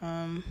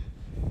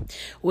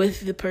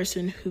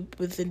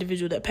the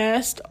individual that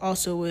passed,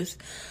 also with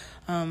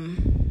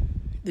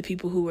the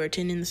people who were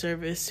attending the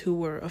service who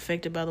were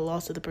affected by the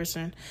loss of the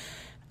person.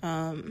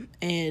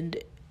 And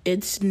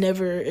it's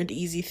never an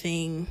easy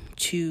thing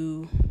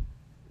to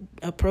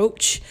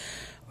approach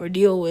or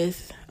deal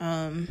with.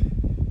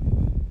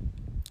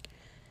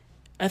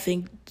 I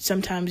think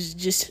sometimes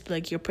just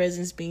like your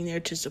presence being there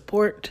to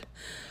support,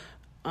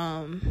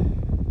 to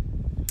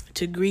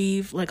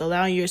grieve, like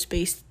allowing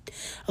yourself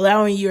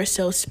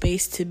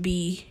space to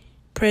be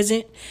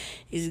present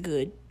is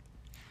good.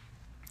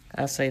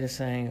 I say the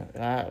same.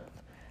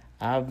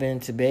 I've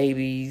been to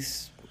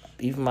babies,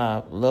 even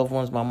my loved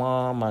ones, my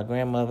mom, my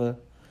grandmother,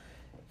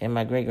 and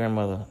my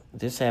great-grandmother.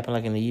 This happened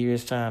like in a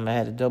year's time. I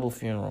had a double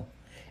funeral.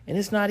 And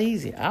it's not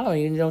easy. I don't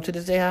even know to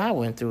this day how I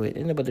went through it.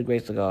 It's but the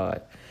grace of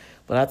God.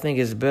 But I think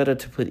it's better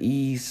to put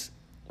ease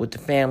with the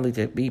family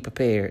to be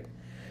prepared.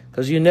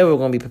 Because you're never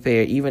going to be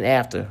prepared, even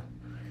after.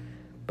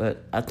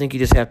 But I think you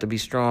just have to be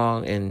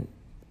strong and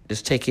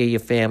just take care of your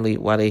family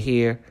while they're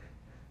here.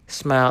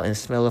 Smile and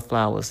smell the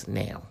flowers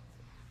now.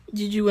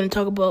 Did you want to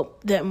talk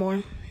about that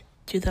more?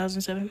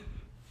 2007?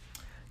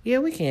 Yeah,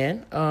 we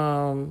can.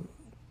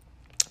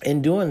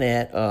 In doing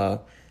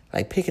that,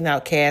 like picking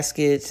out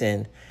caskets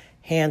and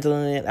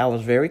handling it, I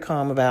was very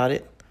calm about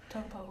it.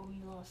 Talk about who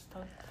you lost.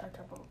 Talk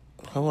about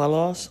who I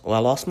lost? Well, I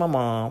lost my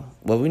mom.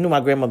 Well, we knew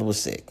my grandmother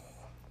was sick.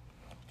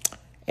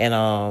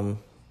 And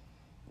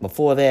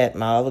before that,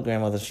 my other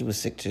grandmother, she was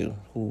sick too,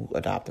 who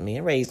adopted me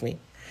and raised me.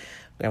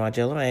 Grandma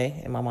Jella Mae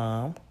and my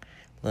mom,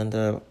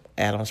 Linda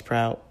Adams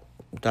Prout,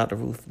 Dr.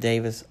 Ruth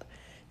Davis.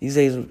 These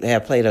days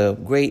have played a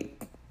great,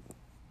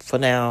 for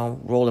now,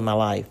 role in my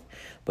life.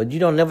 But you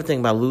don't never think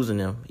about losing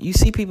them. You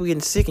see people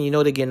getting sick and you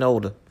know they're getting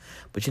older.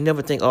 But you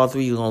never think all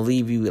 3 are going to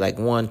leave you like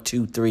 1,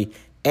 2, 3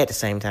 at the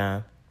same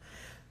time.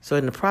 So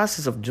in the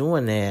process of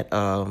doing that,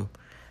 I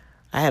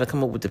had to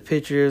come up with the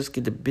pictures,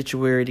 get the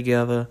obituary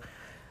together.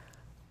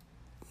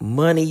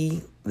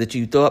 Money that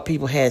you thought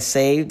people had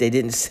saved, they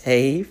didn't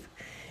save.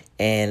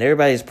 And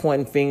everybody's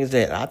pointing fingers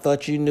that I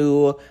thought you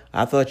knew,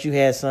 I thought you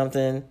had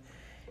something.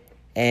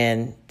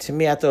 And to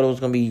me, I thought it was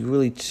going to be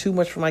really too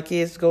much for my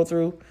kids to go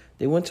through.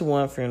 They went to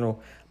one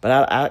funeral,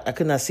 but I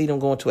could not see them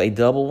going to a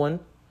double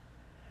one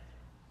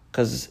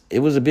because it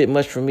was a bit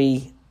much for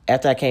me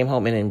after I came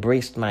home and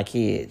embraced my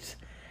kids.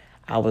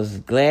 I was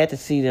glad to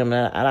see them,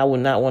 and I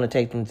would not want to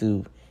take them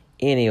through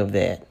any of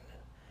that.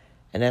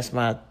 And that's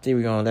my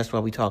theory on. That's why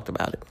we talked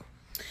about it.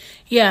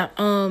 Yeah,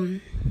 I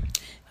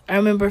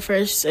remember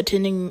first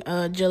attending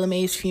Jella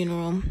Mae's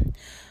funeral,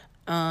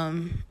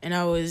 and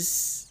I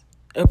was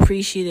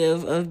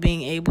appreciative of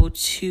being able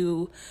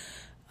to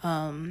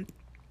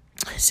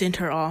send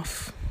her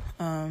off,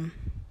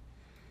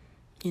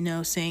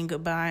 saying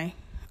goodbye.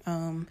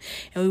 And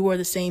we wore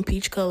the same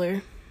peach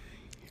color.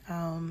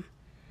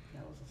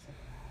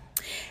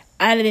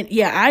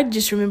 I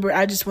just remember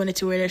I just wanted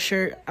to wear that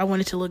shirt. I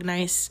wanted to look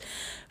nice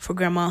for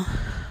Mama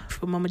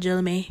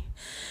Jella Mae.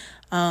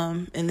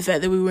 And the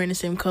fact that we were in the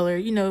same color,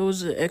 it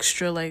was an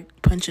extra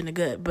like punch in the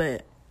gut.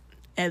 But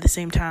at the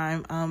same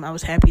time, I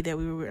was happy that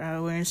we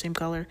were wearing the same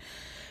color.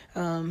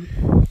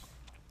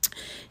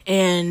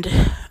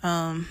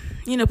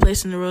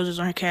 Placing the roses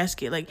on her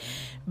casket, like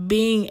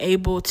being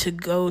able to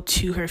go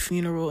to her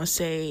funeral and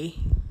say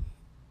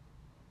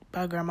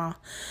bye, Grandma,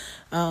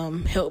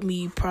 helped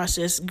me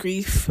process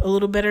grief a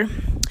little better.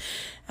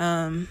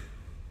 Because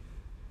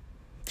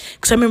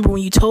I remember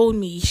when you told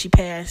me she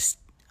passed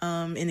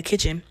in the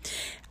kitchen,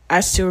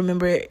 I still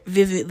remember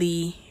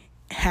vividly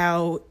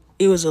how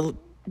it was a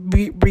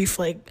brief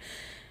like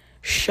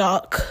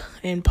shock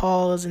and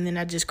pause, and then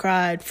I just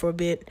cried for a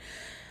bit.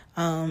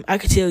 I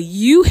could tell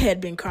you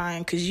had been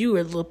crying because you were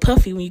a little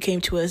puffy when you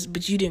came to us,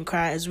 but you didn't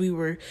cry as we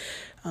were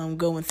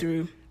going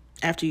through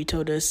after you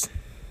told us.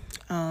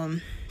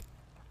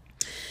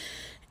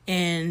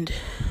 And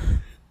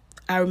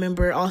I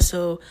remember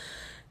also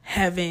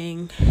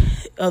having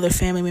other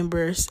family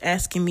members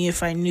asking me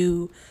if I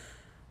knew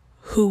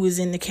who was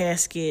in the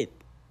casket.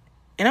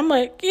 And I'm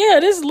like, yeah,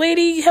 this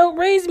lady helped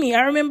raise me.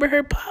 I remember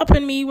her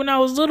popping me when I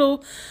was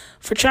little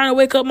for trying to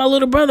wake up my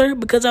little brother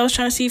because I was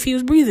trying to see if he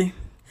was breathing.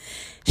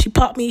 She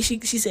popped me. She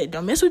said,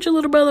 don't mess with your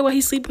little brother while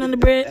he's sleeping on the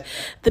bed.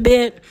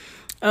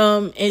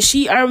 And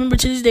I remember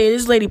to this day,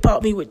 this lady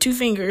popped me with 2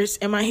 fingers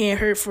and my hand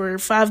hurt for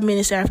 5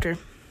 minutes after.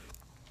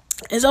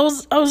 As I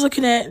was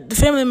looking at the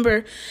family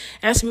member,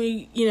 asked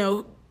me,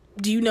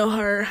 do you know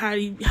her? How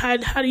do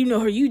you know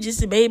her? You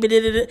just a baby.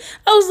 I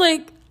was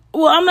like,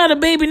 well, I'm not a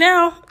baby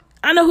now.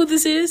 I know who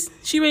this is.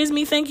 She raised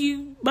me. Thank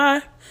you.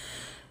 Bye.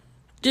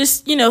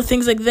 Just,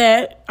 things like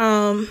that.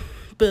 But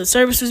the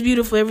service was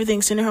beautiful.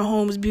 Everything sending her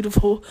home was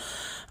beautiful.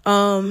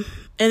 And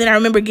then I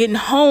remember getting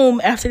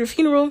home after the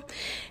funeral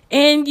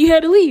and you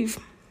had to leave.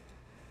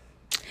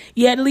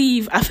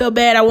 I felt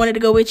bad. I wanted to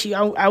go with you.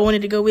 I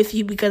wanted to go with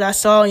you because I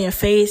saw in your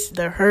face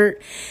the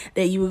hurt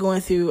that you were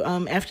going through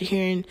after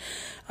hearing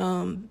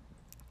Ruth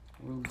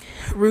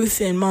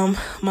and my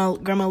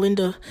grandma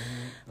Linda.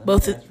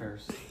 Both of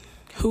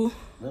who?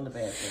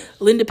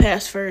 Linda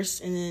passed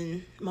first, and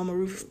then Mama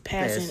Ruth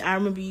passed. And I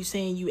remember you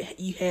saying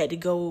you had to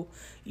go.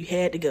 I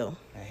had to go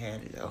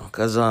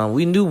because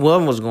we knew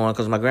one was going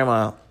because my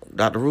grandma,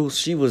 Dr. Ruth,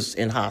 she was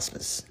in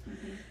hospice.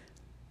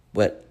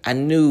 But I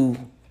knew,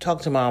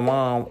 talking to my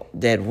mom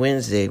that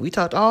Wednesday, we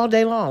talked all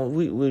day long.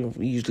 We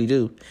usually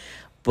do.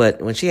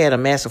 But when she had a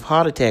massive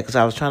heart attack, because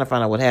I was trying to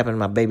find out what happened,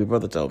 my baby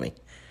brother told me.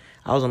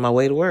 I was on my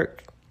way to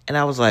work. And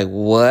I was like,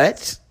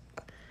 what?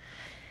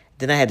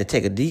 Then I had to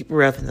take a deep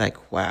breath and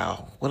like,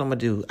 wow, what am I going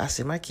to do? I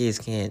said, my kids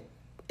can't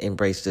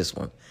embrace this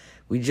one.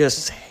 We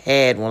just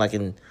had one like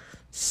in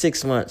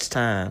 6 months'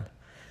 time.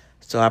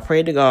 So I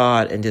prayed to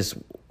God and just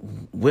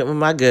went with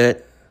my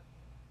gut,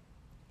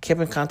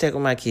 kept in contact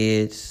with my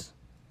kids,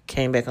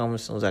 came back home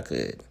as soon as I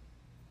could.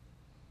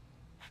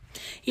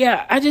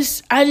 Yeah, I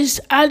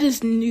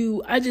just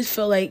knew, I just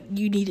felt like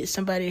you needed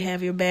somebody to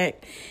have your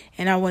back,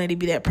 and I wanted to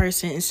be that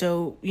person. And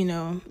so, we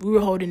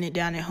were holding it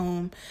down at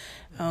home.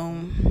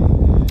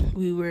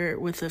 We were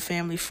with a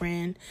family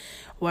friend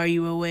while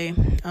you were away.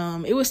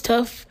 It was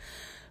tough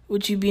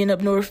with you being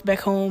up north back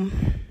home,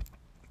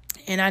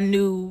 and I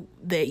knew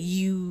that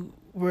you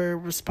were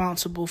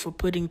responsible for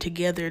putting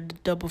together the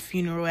double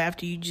funeral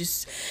after you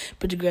just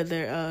put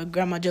together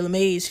Grandma Jella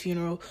May's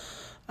funeral.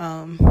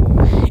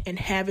 And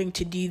having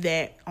to do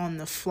that on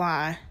the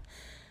fly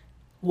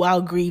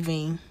while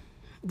grieving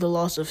the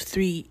loss of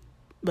 3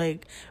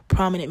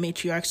 prominent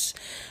matriarchs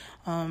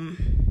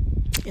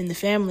in the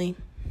family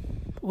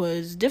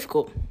was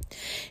difficult.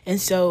 And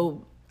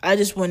so I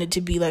just wanted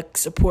to be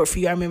support for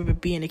you. I remember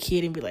being a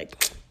kid and be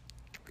like,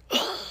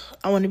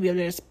 I want to be able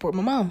to support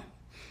my mom.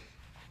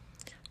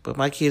 But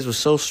my kids were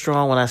so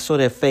strong. When I saw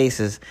their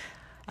faces,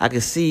 I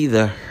could see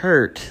the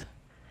hurt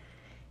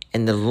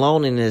and the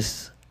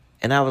loneliness.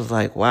 And I was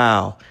like,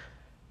 wow,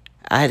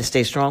 I had to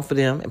stay strong for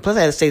them. And plus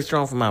I had to stay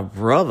strong for my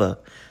brother.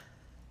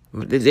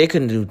 They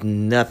couldn't do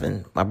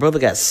nothing. My brother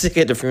got sick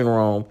at the funeral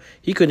home.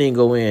 He couldn't even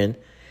go in.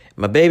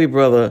 My baby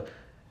brother,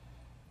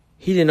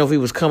 he didn't know if he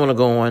was coming or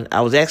going. I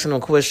was asking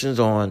him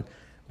questions on,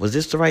 was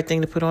this the right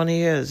thing to put on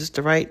here? Is this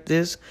the right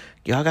this?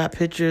 Y'all got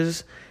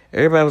pictures?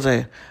 Everybody was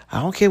like,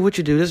 I don't care what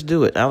you do, just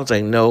do it. I was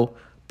like, no,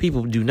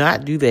 people do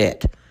not do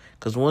that.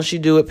 Because once you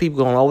do it, people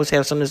going to always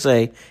have something to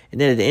say.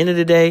 And then at the end of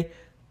the day,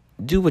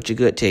 do what your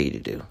gut tell you to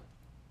do.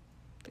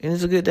 And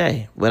it's a good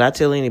day. But I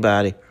tell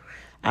anybody,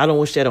 I don't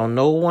wish that on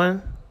no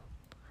one,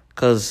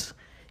 because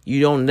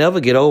you don't never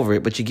get over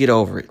it, but you get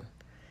over it.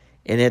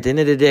 And at the end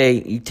of the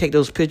day, you take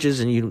those pictures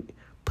and you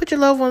put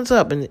your loved ones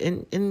up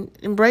and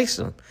embrace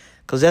them,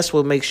 because that's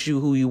what makes you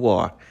who you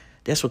are.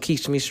 That's what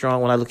keeps me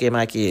strong when I look at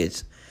my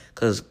kids,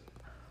 because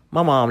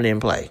my mom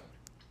didn't play.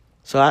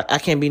 So I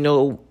can't be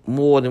no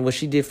more than what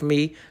she did for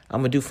me.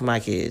 I'm going to do for my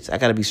kids. I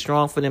got to be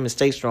strong for them and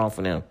stay strong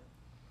for them.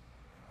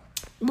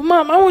 But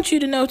Mom, I want you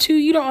to know too,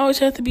 you don't always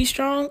have to be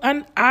strong.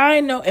 I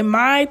know in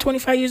my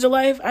 25 years of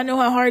life, I know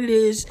how hard it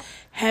is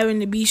having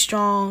to be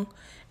strong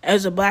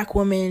as a black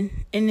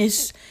woman in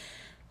this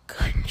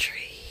country.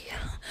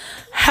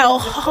 how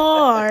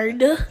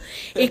hard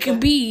it can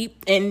be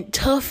and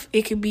tough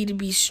it can be to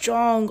be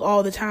strong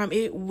all the time.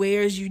 It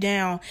wears you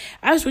down.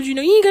 I just want you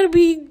to know you ain't gotta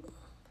be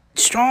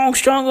strong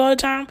all the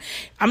time.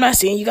 I'm not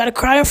saying you gotta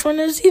cry in front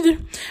of us either,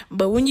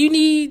 but when you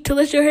need to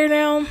let your hair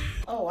down,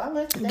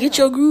 get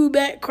your groove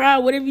back, cry,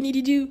 whatever you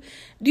need to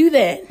do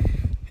that.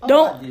 I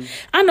know,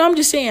 I'm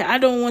just saying, I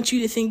don't want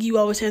you to think you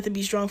always have to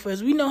be strong for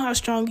us. We know how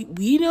strong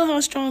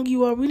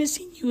you are. We done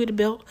seen you with a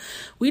belt.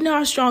 We know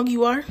how strong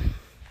you are.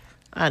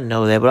 I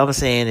know that, but what I'm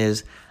saying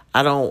is,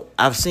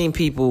 I've seen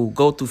people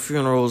go through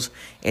funerals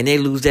and they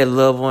lose their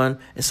loved one.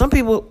 And some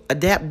people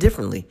adapt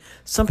differently.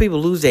 Some people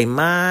lose their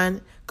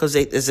mind because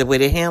it's the way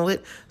they handle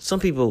it.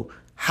 Some people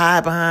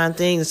hide behind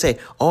things and say,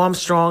 oh, I'm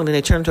strong. Then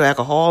they turn into an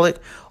alcoholic,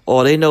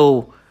 or they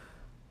know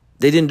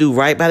they didn't do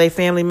right by their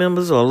family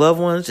members or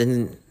loved ones,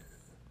 and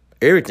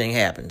everything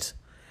happens.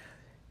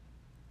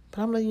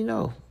 But I'm letting you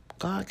know,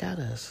 God got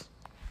us.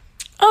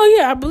 Oh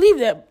yeah, I believe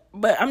that.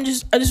 But I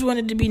just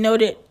wanted to be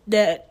noted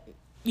that,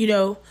 you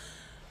know,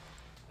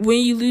 when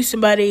you lose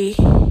somebody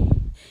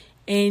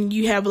and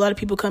you have a lot of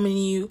people coming to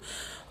you,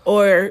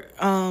 or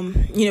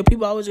you know,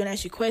 people always gonna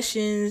ask you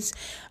questions.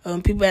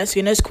 People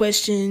asking us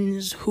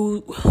questions.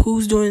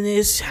 Who's doing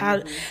this?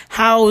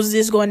 How is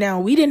this going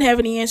down? We didn't have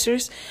any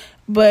answers,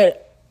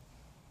 but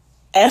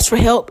ask for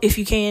help if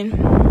you can.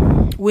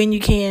 When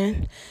you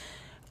can,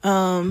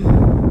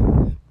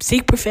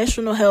 seek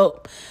professional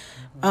help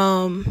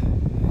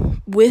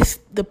with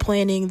the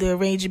planning, the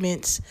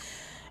arrangements,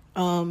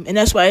 and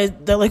that's why,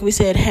 like we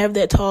said, have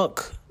that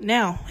talk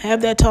now.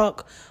 Have that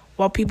talk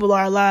while people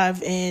are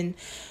alive and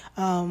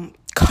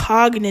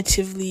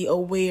cognitively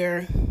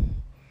aware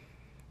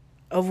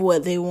of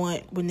what they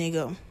want when they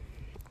go,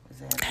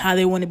 how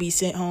they want to be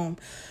sent home.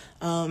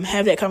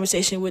 Have that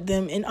conversation with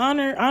them and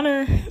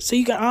honor, so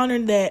you can honor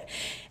that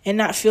and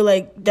not feel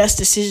like that's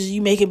decisions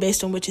you make it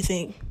based on what you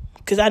think.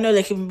 Because I know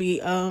there can be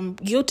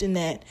guilt in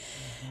that,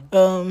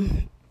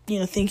 you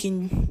know,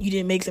 thinking you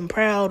didn't make them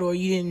proud, or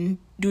you didn't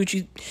do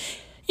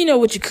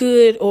what you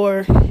could,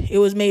 or it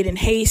was made in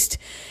haste.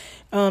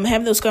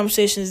 Have those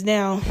conversations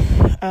now,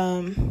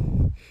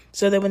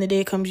 so that when the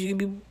day comes, you can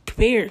be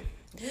prepared.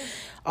 Yeah.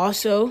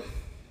 Also,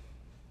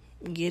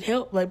 get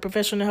help, like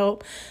professional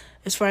help,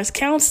 as far as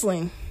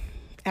counseling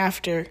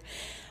after,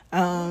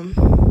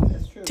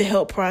 to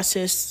help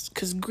process,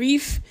 because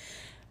grief,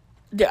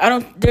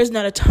 there's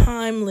not a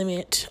time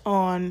limit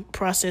on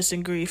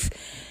processing grief.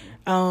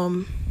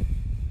 I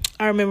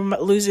remember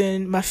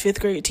losing my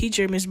 5th grade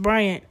teacher, Miss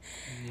Bryant.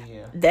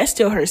 Yeah. That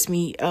still hurts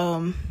me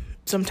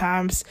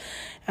sometimes,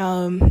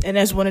 and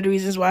that's one of the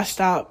reasons why I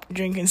stopped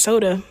drinking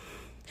soda,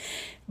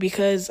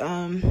 because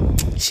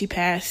she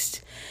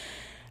passed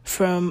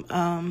from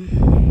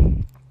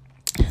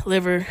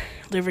liver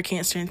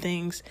cancer and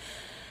things.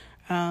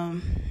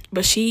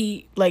 But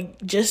she,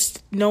 like,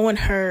 just knowing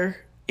her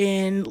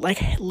in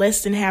like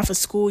less than half a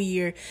school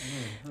year,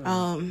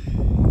 I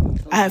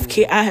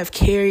have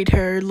carried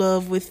her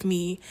love with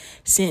me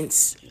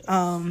since.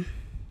 And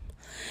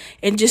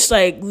just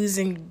like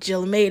losing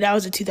Jill May, that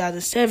was in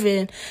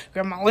 2007.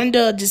 Grandma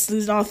Linda just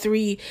losing all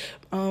 3.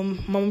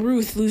 Mom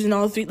Ruth losing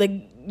all 3.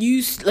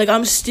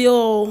 I'm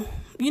still,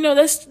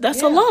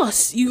 that's a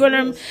loss.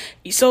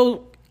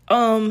 So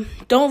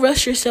don't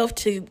rush yourself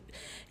to,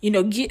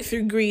 get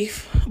through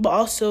grief, but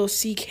also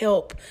seek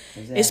help,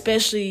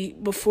 especially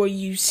before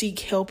you seek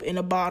help in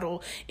a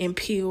bottle, in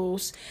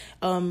pills,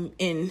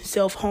 in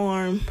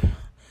self-harm,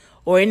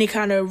 or any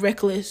kind of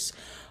reckless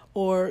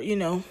or,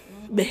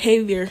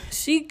 behavior.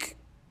 Seek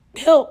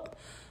help,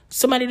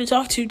 somebody to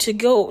talk to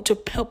go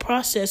to help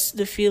process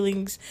the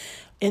feelings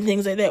and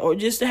things like that, or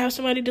just to have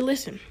somebody to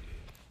listen.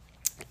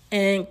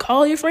 And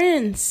call your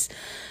friends,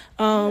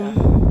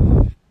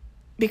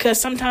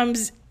 because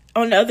sometimes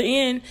on the other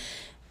end,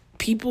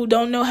 people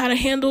don't know how to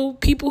handle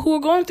people who are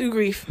going through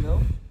grief.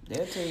 No,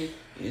 they'll tell you,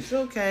 it's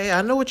okay.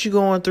 I know what you're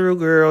going through,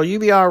 girl. You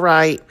be all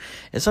right.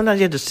 And sometimes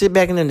you have to sit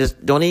back and then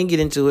just don't even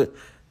get into it.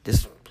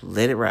 Just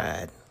let it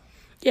ride.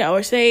 Yeah,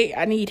 or say,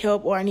 I need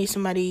help, or I need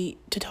somebody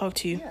to talk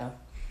to. Yeah.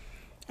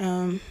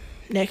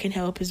 That can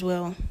help as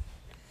well.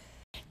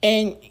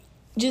 And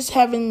just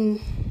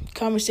having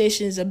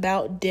conversations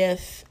about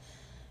death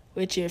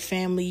with your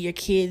family, your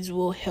kids,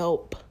 will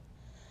help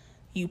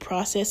you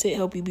process it,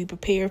 help you be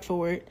prepared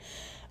for it.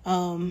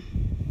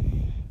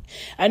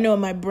 I know in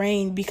my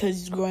brain,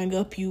 because growing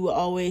up, you will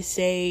always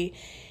say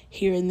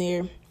here and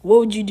there, what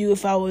would you do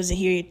if I wasn't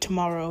here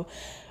tomorrow?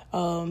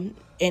 And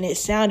it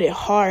sounded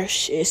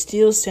harsh. It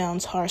still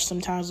sounds harsh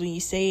sometimes when you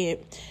say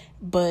it,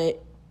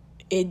 but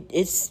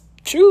it's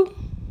true.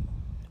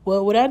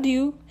 What would I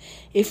do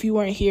if you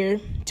weren't here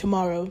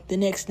tomorrow, the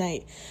next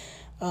night?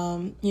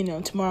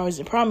 Tomorrow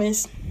isn't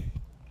promised,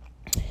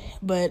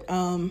 but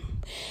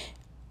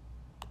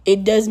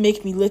it does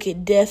make me look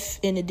at death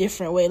in a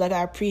different way. Like,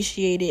 I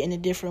appreciate it in a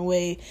different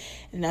way.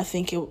 And I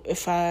think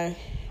if I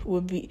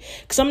would be,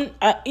 because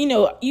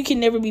you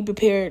can never be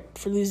prepared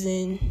for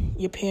losing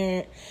your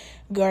parent,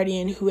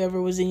 guardian,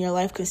 whoever was in your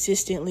life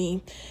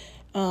consistently,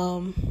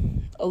 a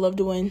loved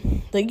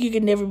one. Like, you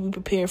can never be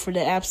prepared for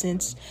the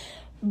absence.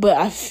 But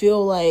I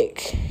feel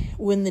like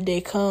when the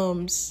day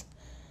comes,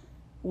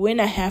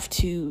 when I have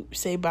to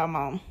say bye,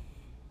 Mom,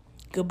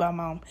 goodbye,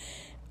 Mom,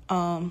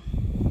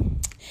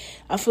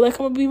 I feel like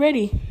I'm gonna be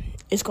ready.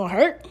 It's gonna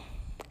hurt,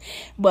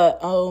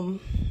 but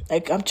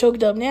like I'm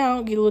choked up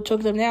now, get a little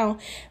choked up now,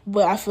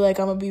 but I feel like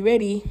I'm gonna be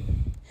ready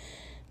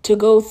to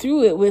go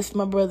through it with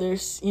my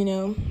brothers.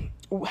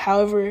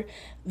 However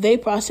they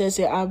process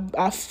it,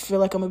 I feel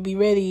like I'm gonna be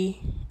ready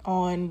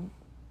on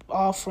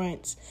all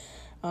fronts.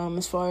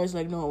 As far as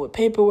like knowing what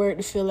paperwork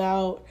to fill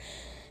out,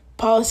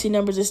 policy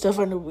numbers and stuff.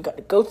 I know we got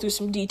to go through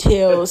some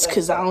details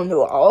because I don't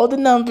know all the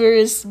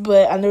numbers,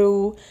 but I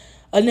know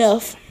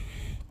enough.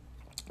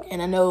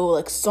 And I know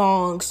like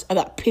songs. I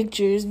got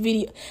pictures,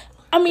 video.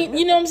 I mean,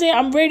 you know what I'm saying?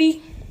 I'm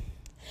ready,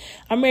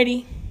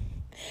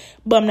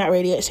 but I'm not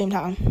ready at the same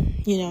time,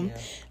 Yeah.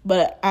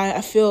 But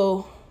I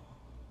feel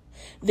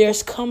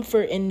there's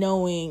comfort in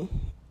knowing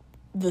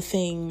the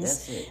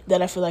things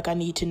that I feel like I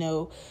need to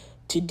know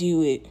to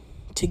do it,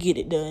 to get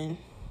it done,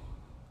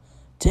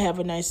 to have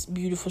a nice,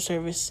 beautiful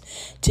service,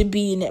 to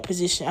be in that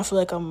position. I feel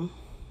like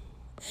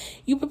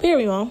you prepare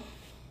me, Mom.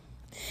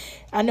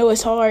 I know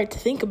it's hard to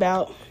think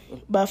about,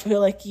 but I feel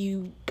like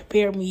you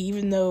prepared me,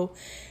 even though,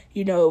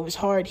 it was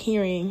hard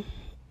hearing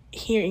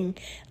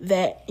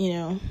that,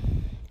 And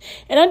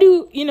I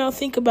do,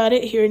 think about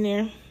it here and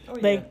there. Oh,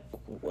 yeah. Like,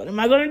 what am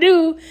I going to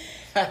do?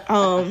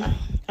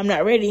 I'm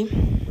not ready.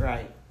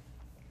 Right.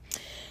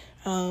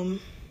 And,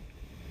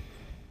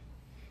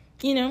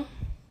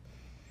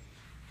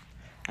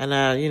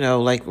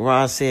 like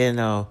Ross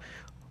said,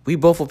 we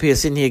both up here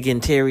sitting here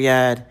getting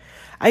teary-eyed.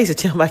 I used to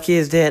tell my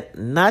kids that,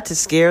 not to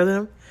scare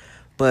them,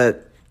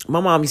 but my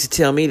mom used to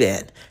tell me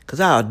that, because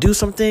I'll do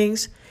some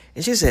things,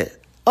 and she said,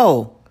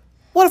 oh,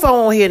 what if I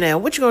won't hear now?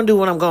 What you going to do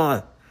when I'm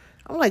gone?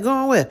 I'm like,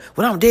 going where?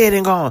 When I'm dead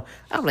and gone.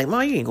 I'm like,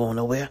 Mom, you ain't going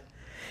nowhere.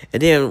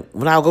 And then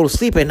when I'll go to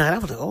sleep at night, I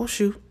was like, oh,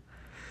 shoot.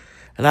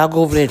 And I'll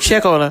go over there and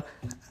check on her,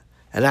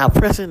 and I'll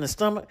press her in the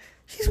stomach.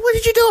 She said, what are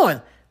you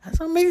doing? I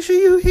said, make sure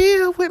you're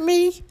here with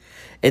me.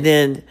 And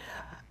then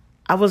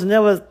I was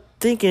never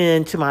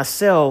thinking to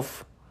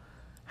myself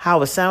how it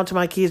would sound to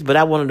my kids, but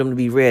I wanted them to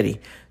be ready.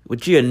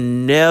 But you'll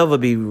never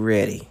be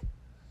ready.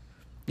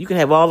 You can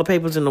have all the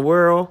papers in the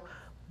world,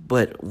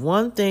 but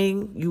one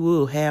thing you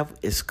will have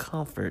is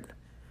comfort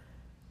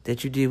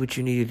that you did what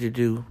you needed to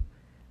do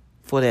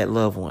for that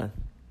loved one.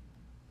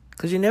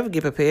 Because you never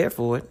get prepared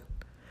for it.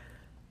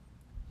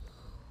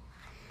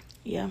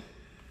 Yeah.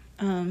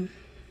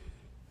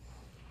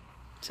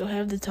 So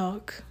have the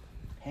talk.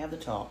 Have the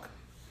talk.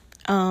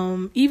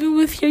 Even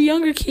with your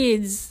younger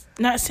kids,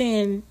 not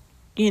saying,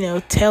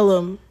 tell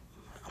them,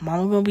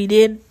 Mama gonna be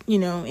dead,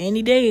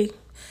 any day.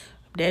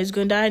 Dad's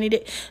gonna die any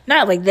day.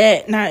 Not like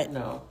that.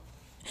 No.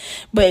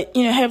 But,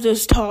 have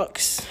those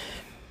talks.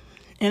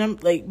 And I'm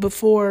like,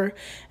 before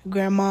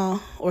grandma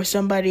or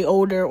somebody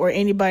older or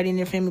anybody in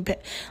their family,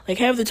 like,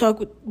 have the talk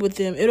with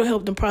them. It'll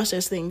help them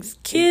process things.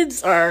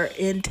 Kids are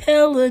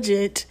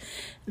intelligent.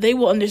 They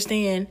will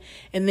understand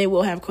and they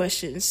will have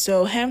questions.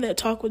 So have that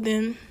talk with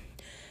them.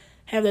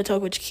 Have that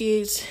talk with your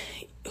kids.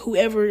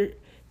 Whoever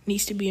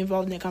needs to be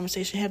involved in that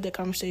conversation, have that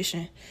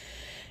conversation.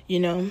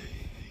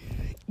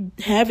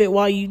 Have it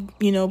while you,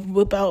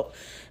 whip out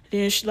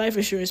the life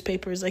insurance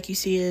papers like you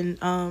see in,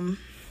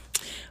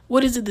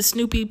 what is it, the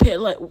Snoopy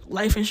pet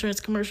life insurance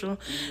commercial?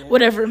 Yeah.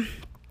 Whatever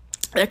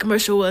that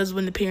commercial was,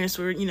 when the parents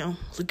were, look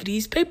at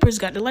these papers,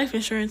 got the life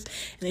insurance,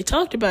 and they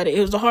talked about it.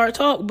 It was a hard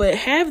talk, but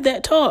have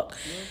that talk.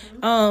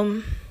 Mm-hmm.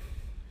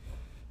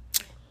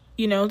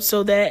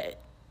 So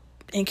that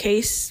in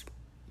case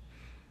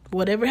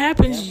whatever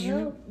happens,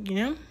 you're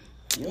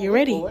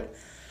ready.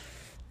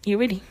 You're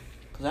ready.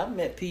 Because I've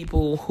met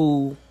people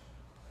who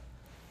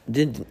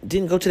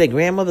didn't go to their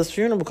grandmother's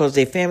funeral because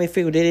their family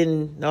figured they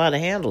didn't know how to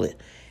handle it.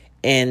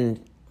 And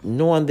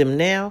knowing them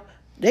now,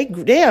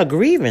 they are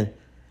grieving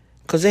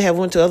because they have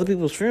went to other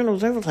people's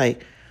funerals. They were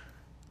like,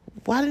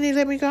 why didn't they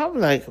let me go? I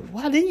was like,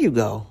 why didn't you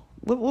go?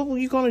 What were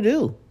you going to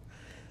do?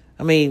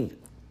 I mean,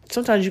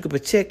 sometimes you can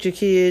protect your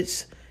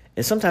kids,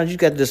 and sometimes you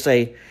got to just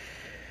say,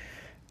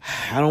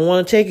 I don't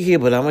want to take you here,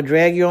 but I'm going to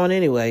drag you on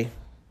anyway.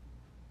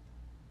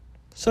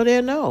 So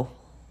they'll know.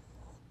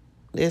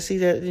 They'll see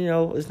that,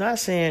 it's not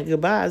saying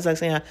goodbye. It's like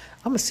saying, I'm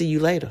going to see you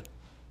later.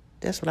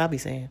 That's what I'll be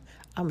saying.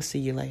 I'm going to see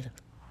you later.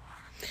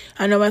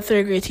 I know my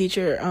third grade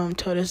teacher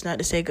told us not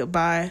to say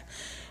goodbye.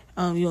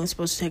 You weren't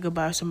supposed to say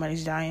goodbye if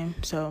somebody's dying.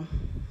 So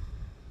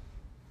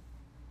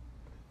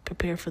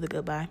prepare for the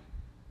goodbye.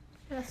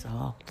 That's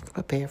all.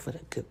 Prepare for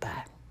the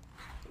goodbye.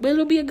 But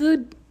it'll be a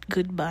good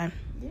goodbye.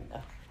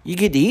 Yeah. You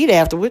get to eat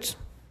afterwards.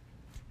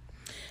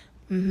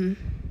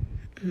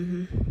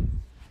 Mm-hmm.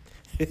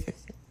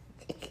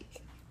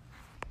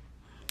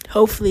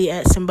 Hopefully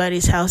at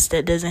somebody's house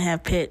that doesn't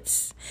have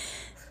pets.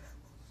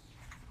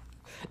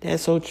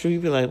 That's so true. You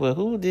be like, well,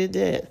 who did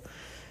that?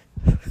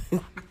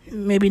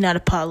 Maybe not a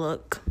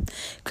potluck.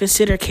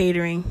 Consider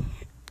catering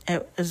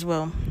as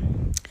well.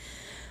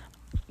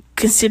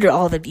 Consider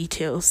all the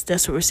details.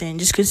 That's what we're saying.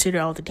 Just consider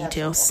all the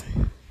details.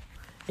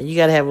 And you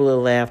got to have a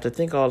little laughter.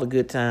 Think all the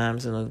good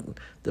times and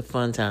the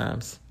fun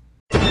times.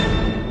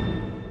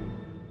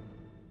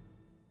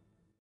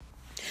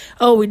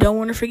 Oh, we don't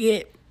want to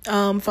forget.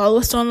 Follow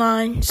us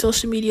online,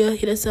 social media.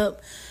 Hit us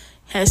up.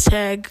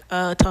 Hashtag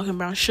Talking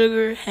Brown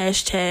Sugar.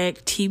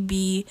 Hashtag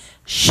TB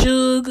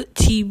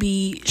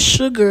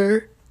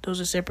Sugar.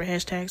 Those are separate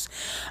hashtags.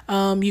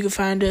 You can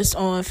find us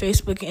on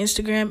Facebook and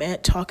Instagram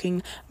at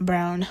Talking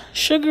Brown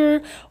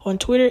Sugar. On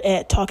Twitter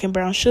at Talking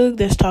Brown Sugar.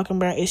 That's Talking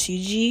Brown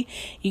SUG.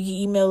 You can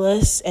email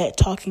us at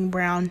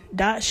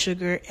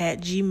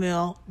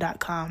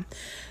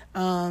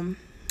talkingbrown.sugar@gmail.com.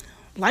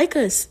 Like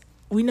us.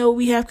 We know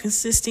we have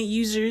consistent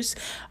users.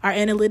 Our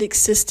analytics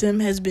system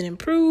has been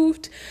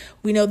improved.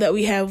 We know that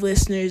we have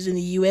listeners in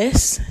the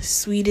U.S.,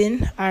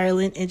 Sweden,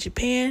 Ireland, and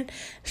Japan.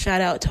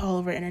 Shout out to all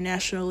of our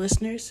international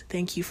listeners.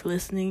 Thank you for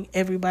listening,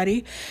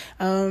 everybody.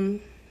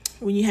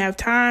 When you have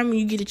time, when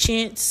you get a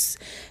chance,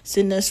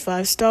 send us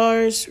 5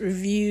 stars,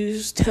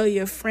 reviews, tell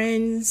your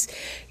friends,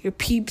 your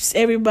peeps,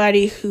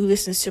 everybody who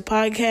listens to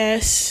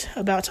podcasts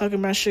about Talking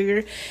About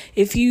Sugar.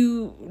 If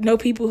you know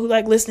people who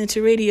like listening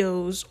to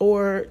radios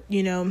or,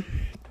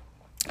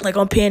 like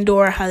on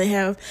Pandora, how they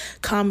have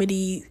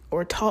comedy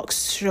or talk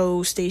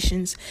show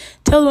stations,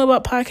 tell them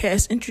about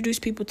podcasts. Introduce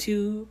people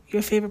to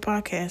your favorite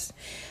podcast,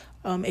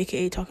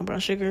 aka Talking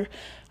Brown Sugar.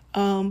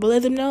 But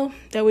let them know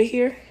that we're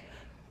here.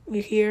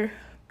 We're here.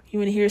 You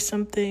want to hear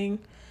something,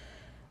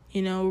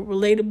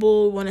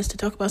 relatable, want us to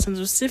talk about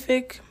something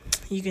specific,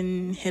 you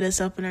can hit us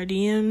up in our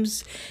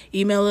DMs,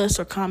 email us,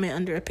 or comment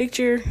under a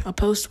picture, a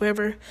post,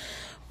 wherever.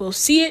 We'll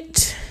see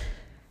it.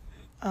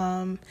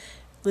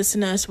 Listen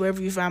to us wherever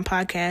you find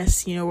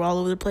podcasts. We're all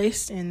over the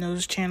place, and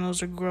those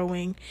channels are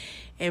growing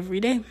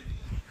every day.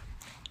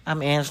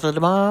 I'm Angela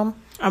the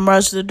mom. I'm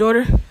Roger the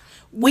daughter.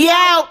 We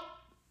out!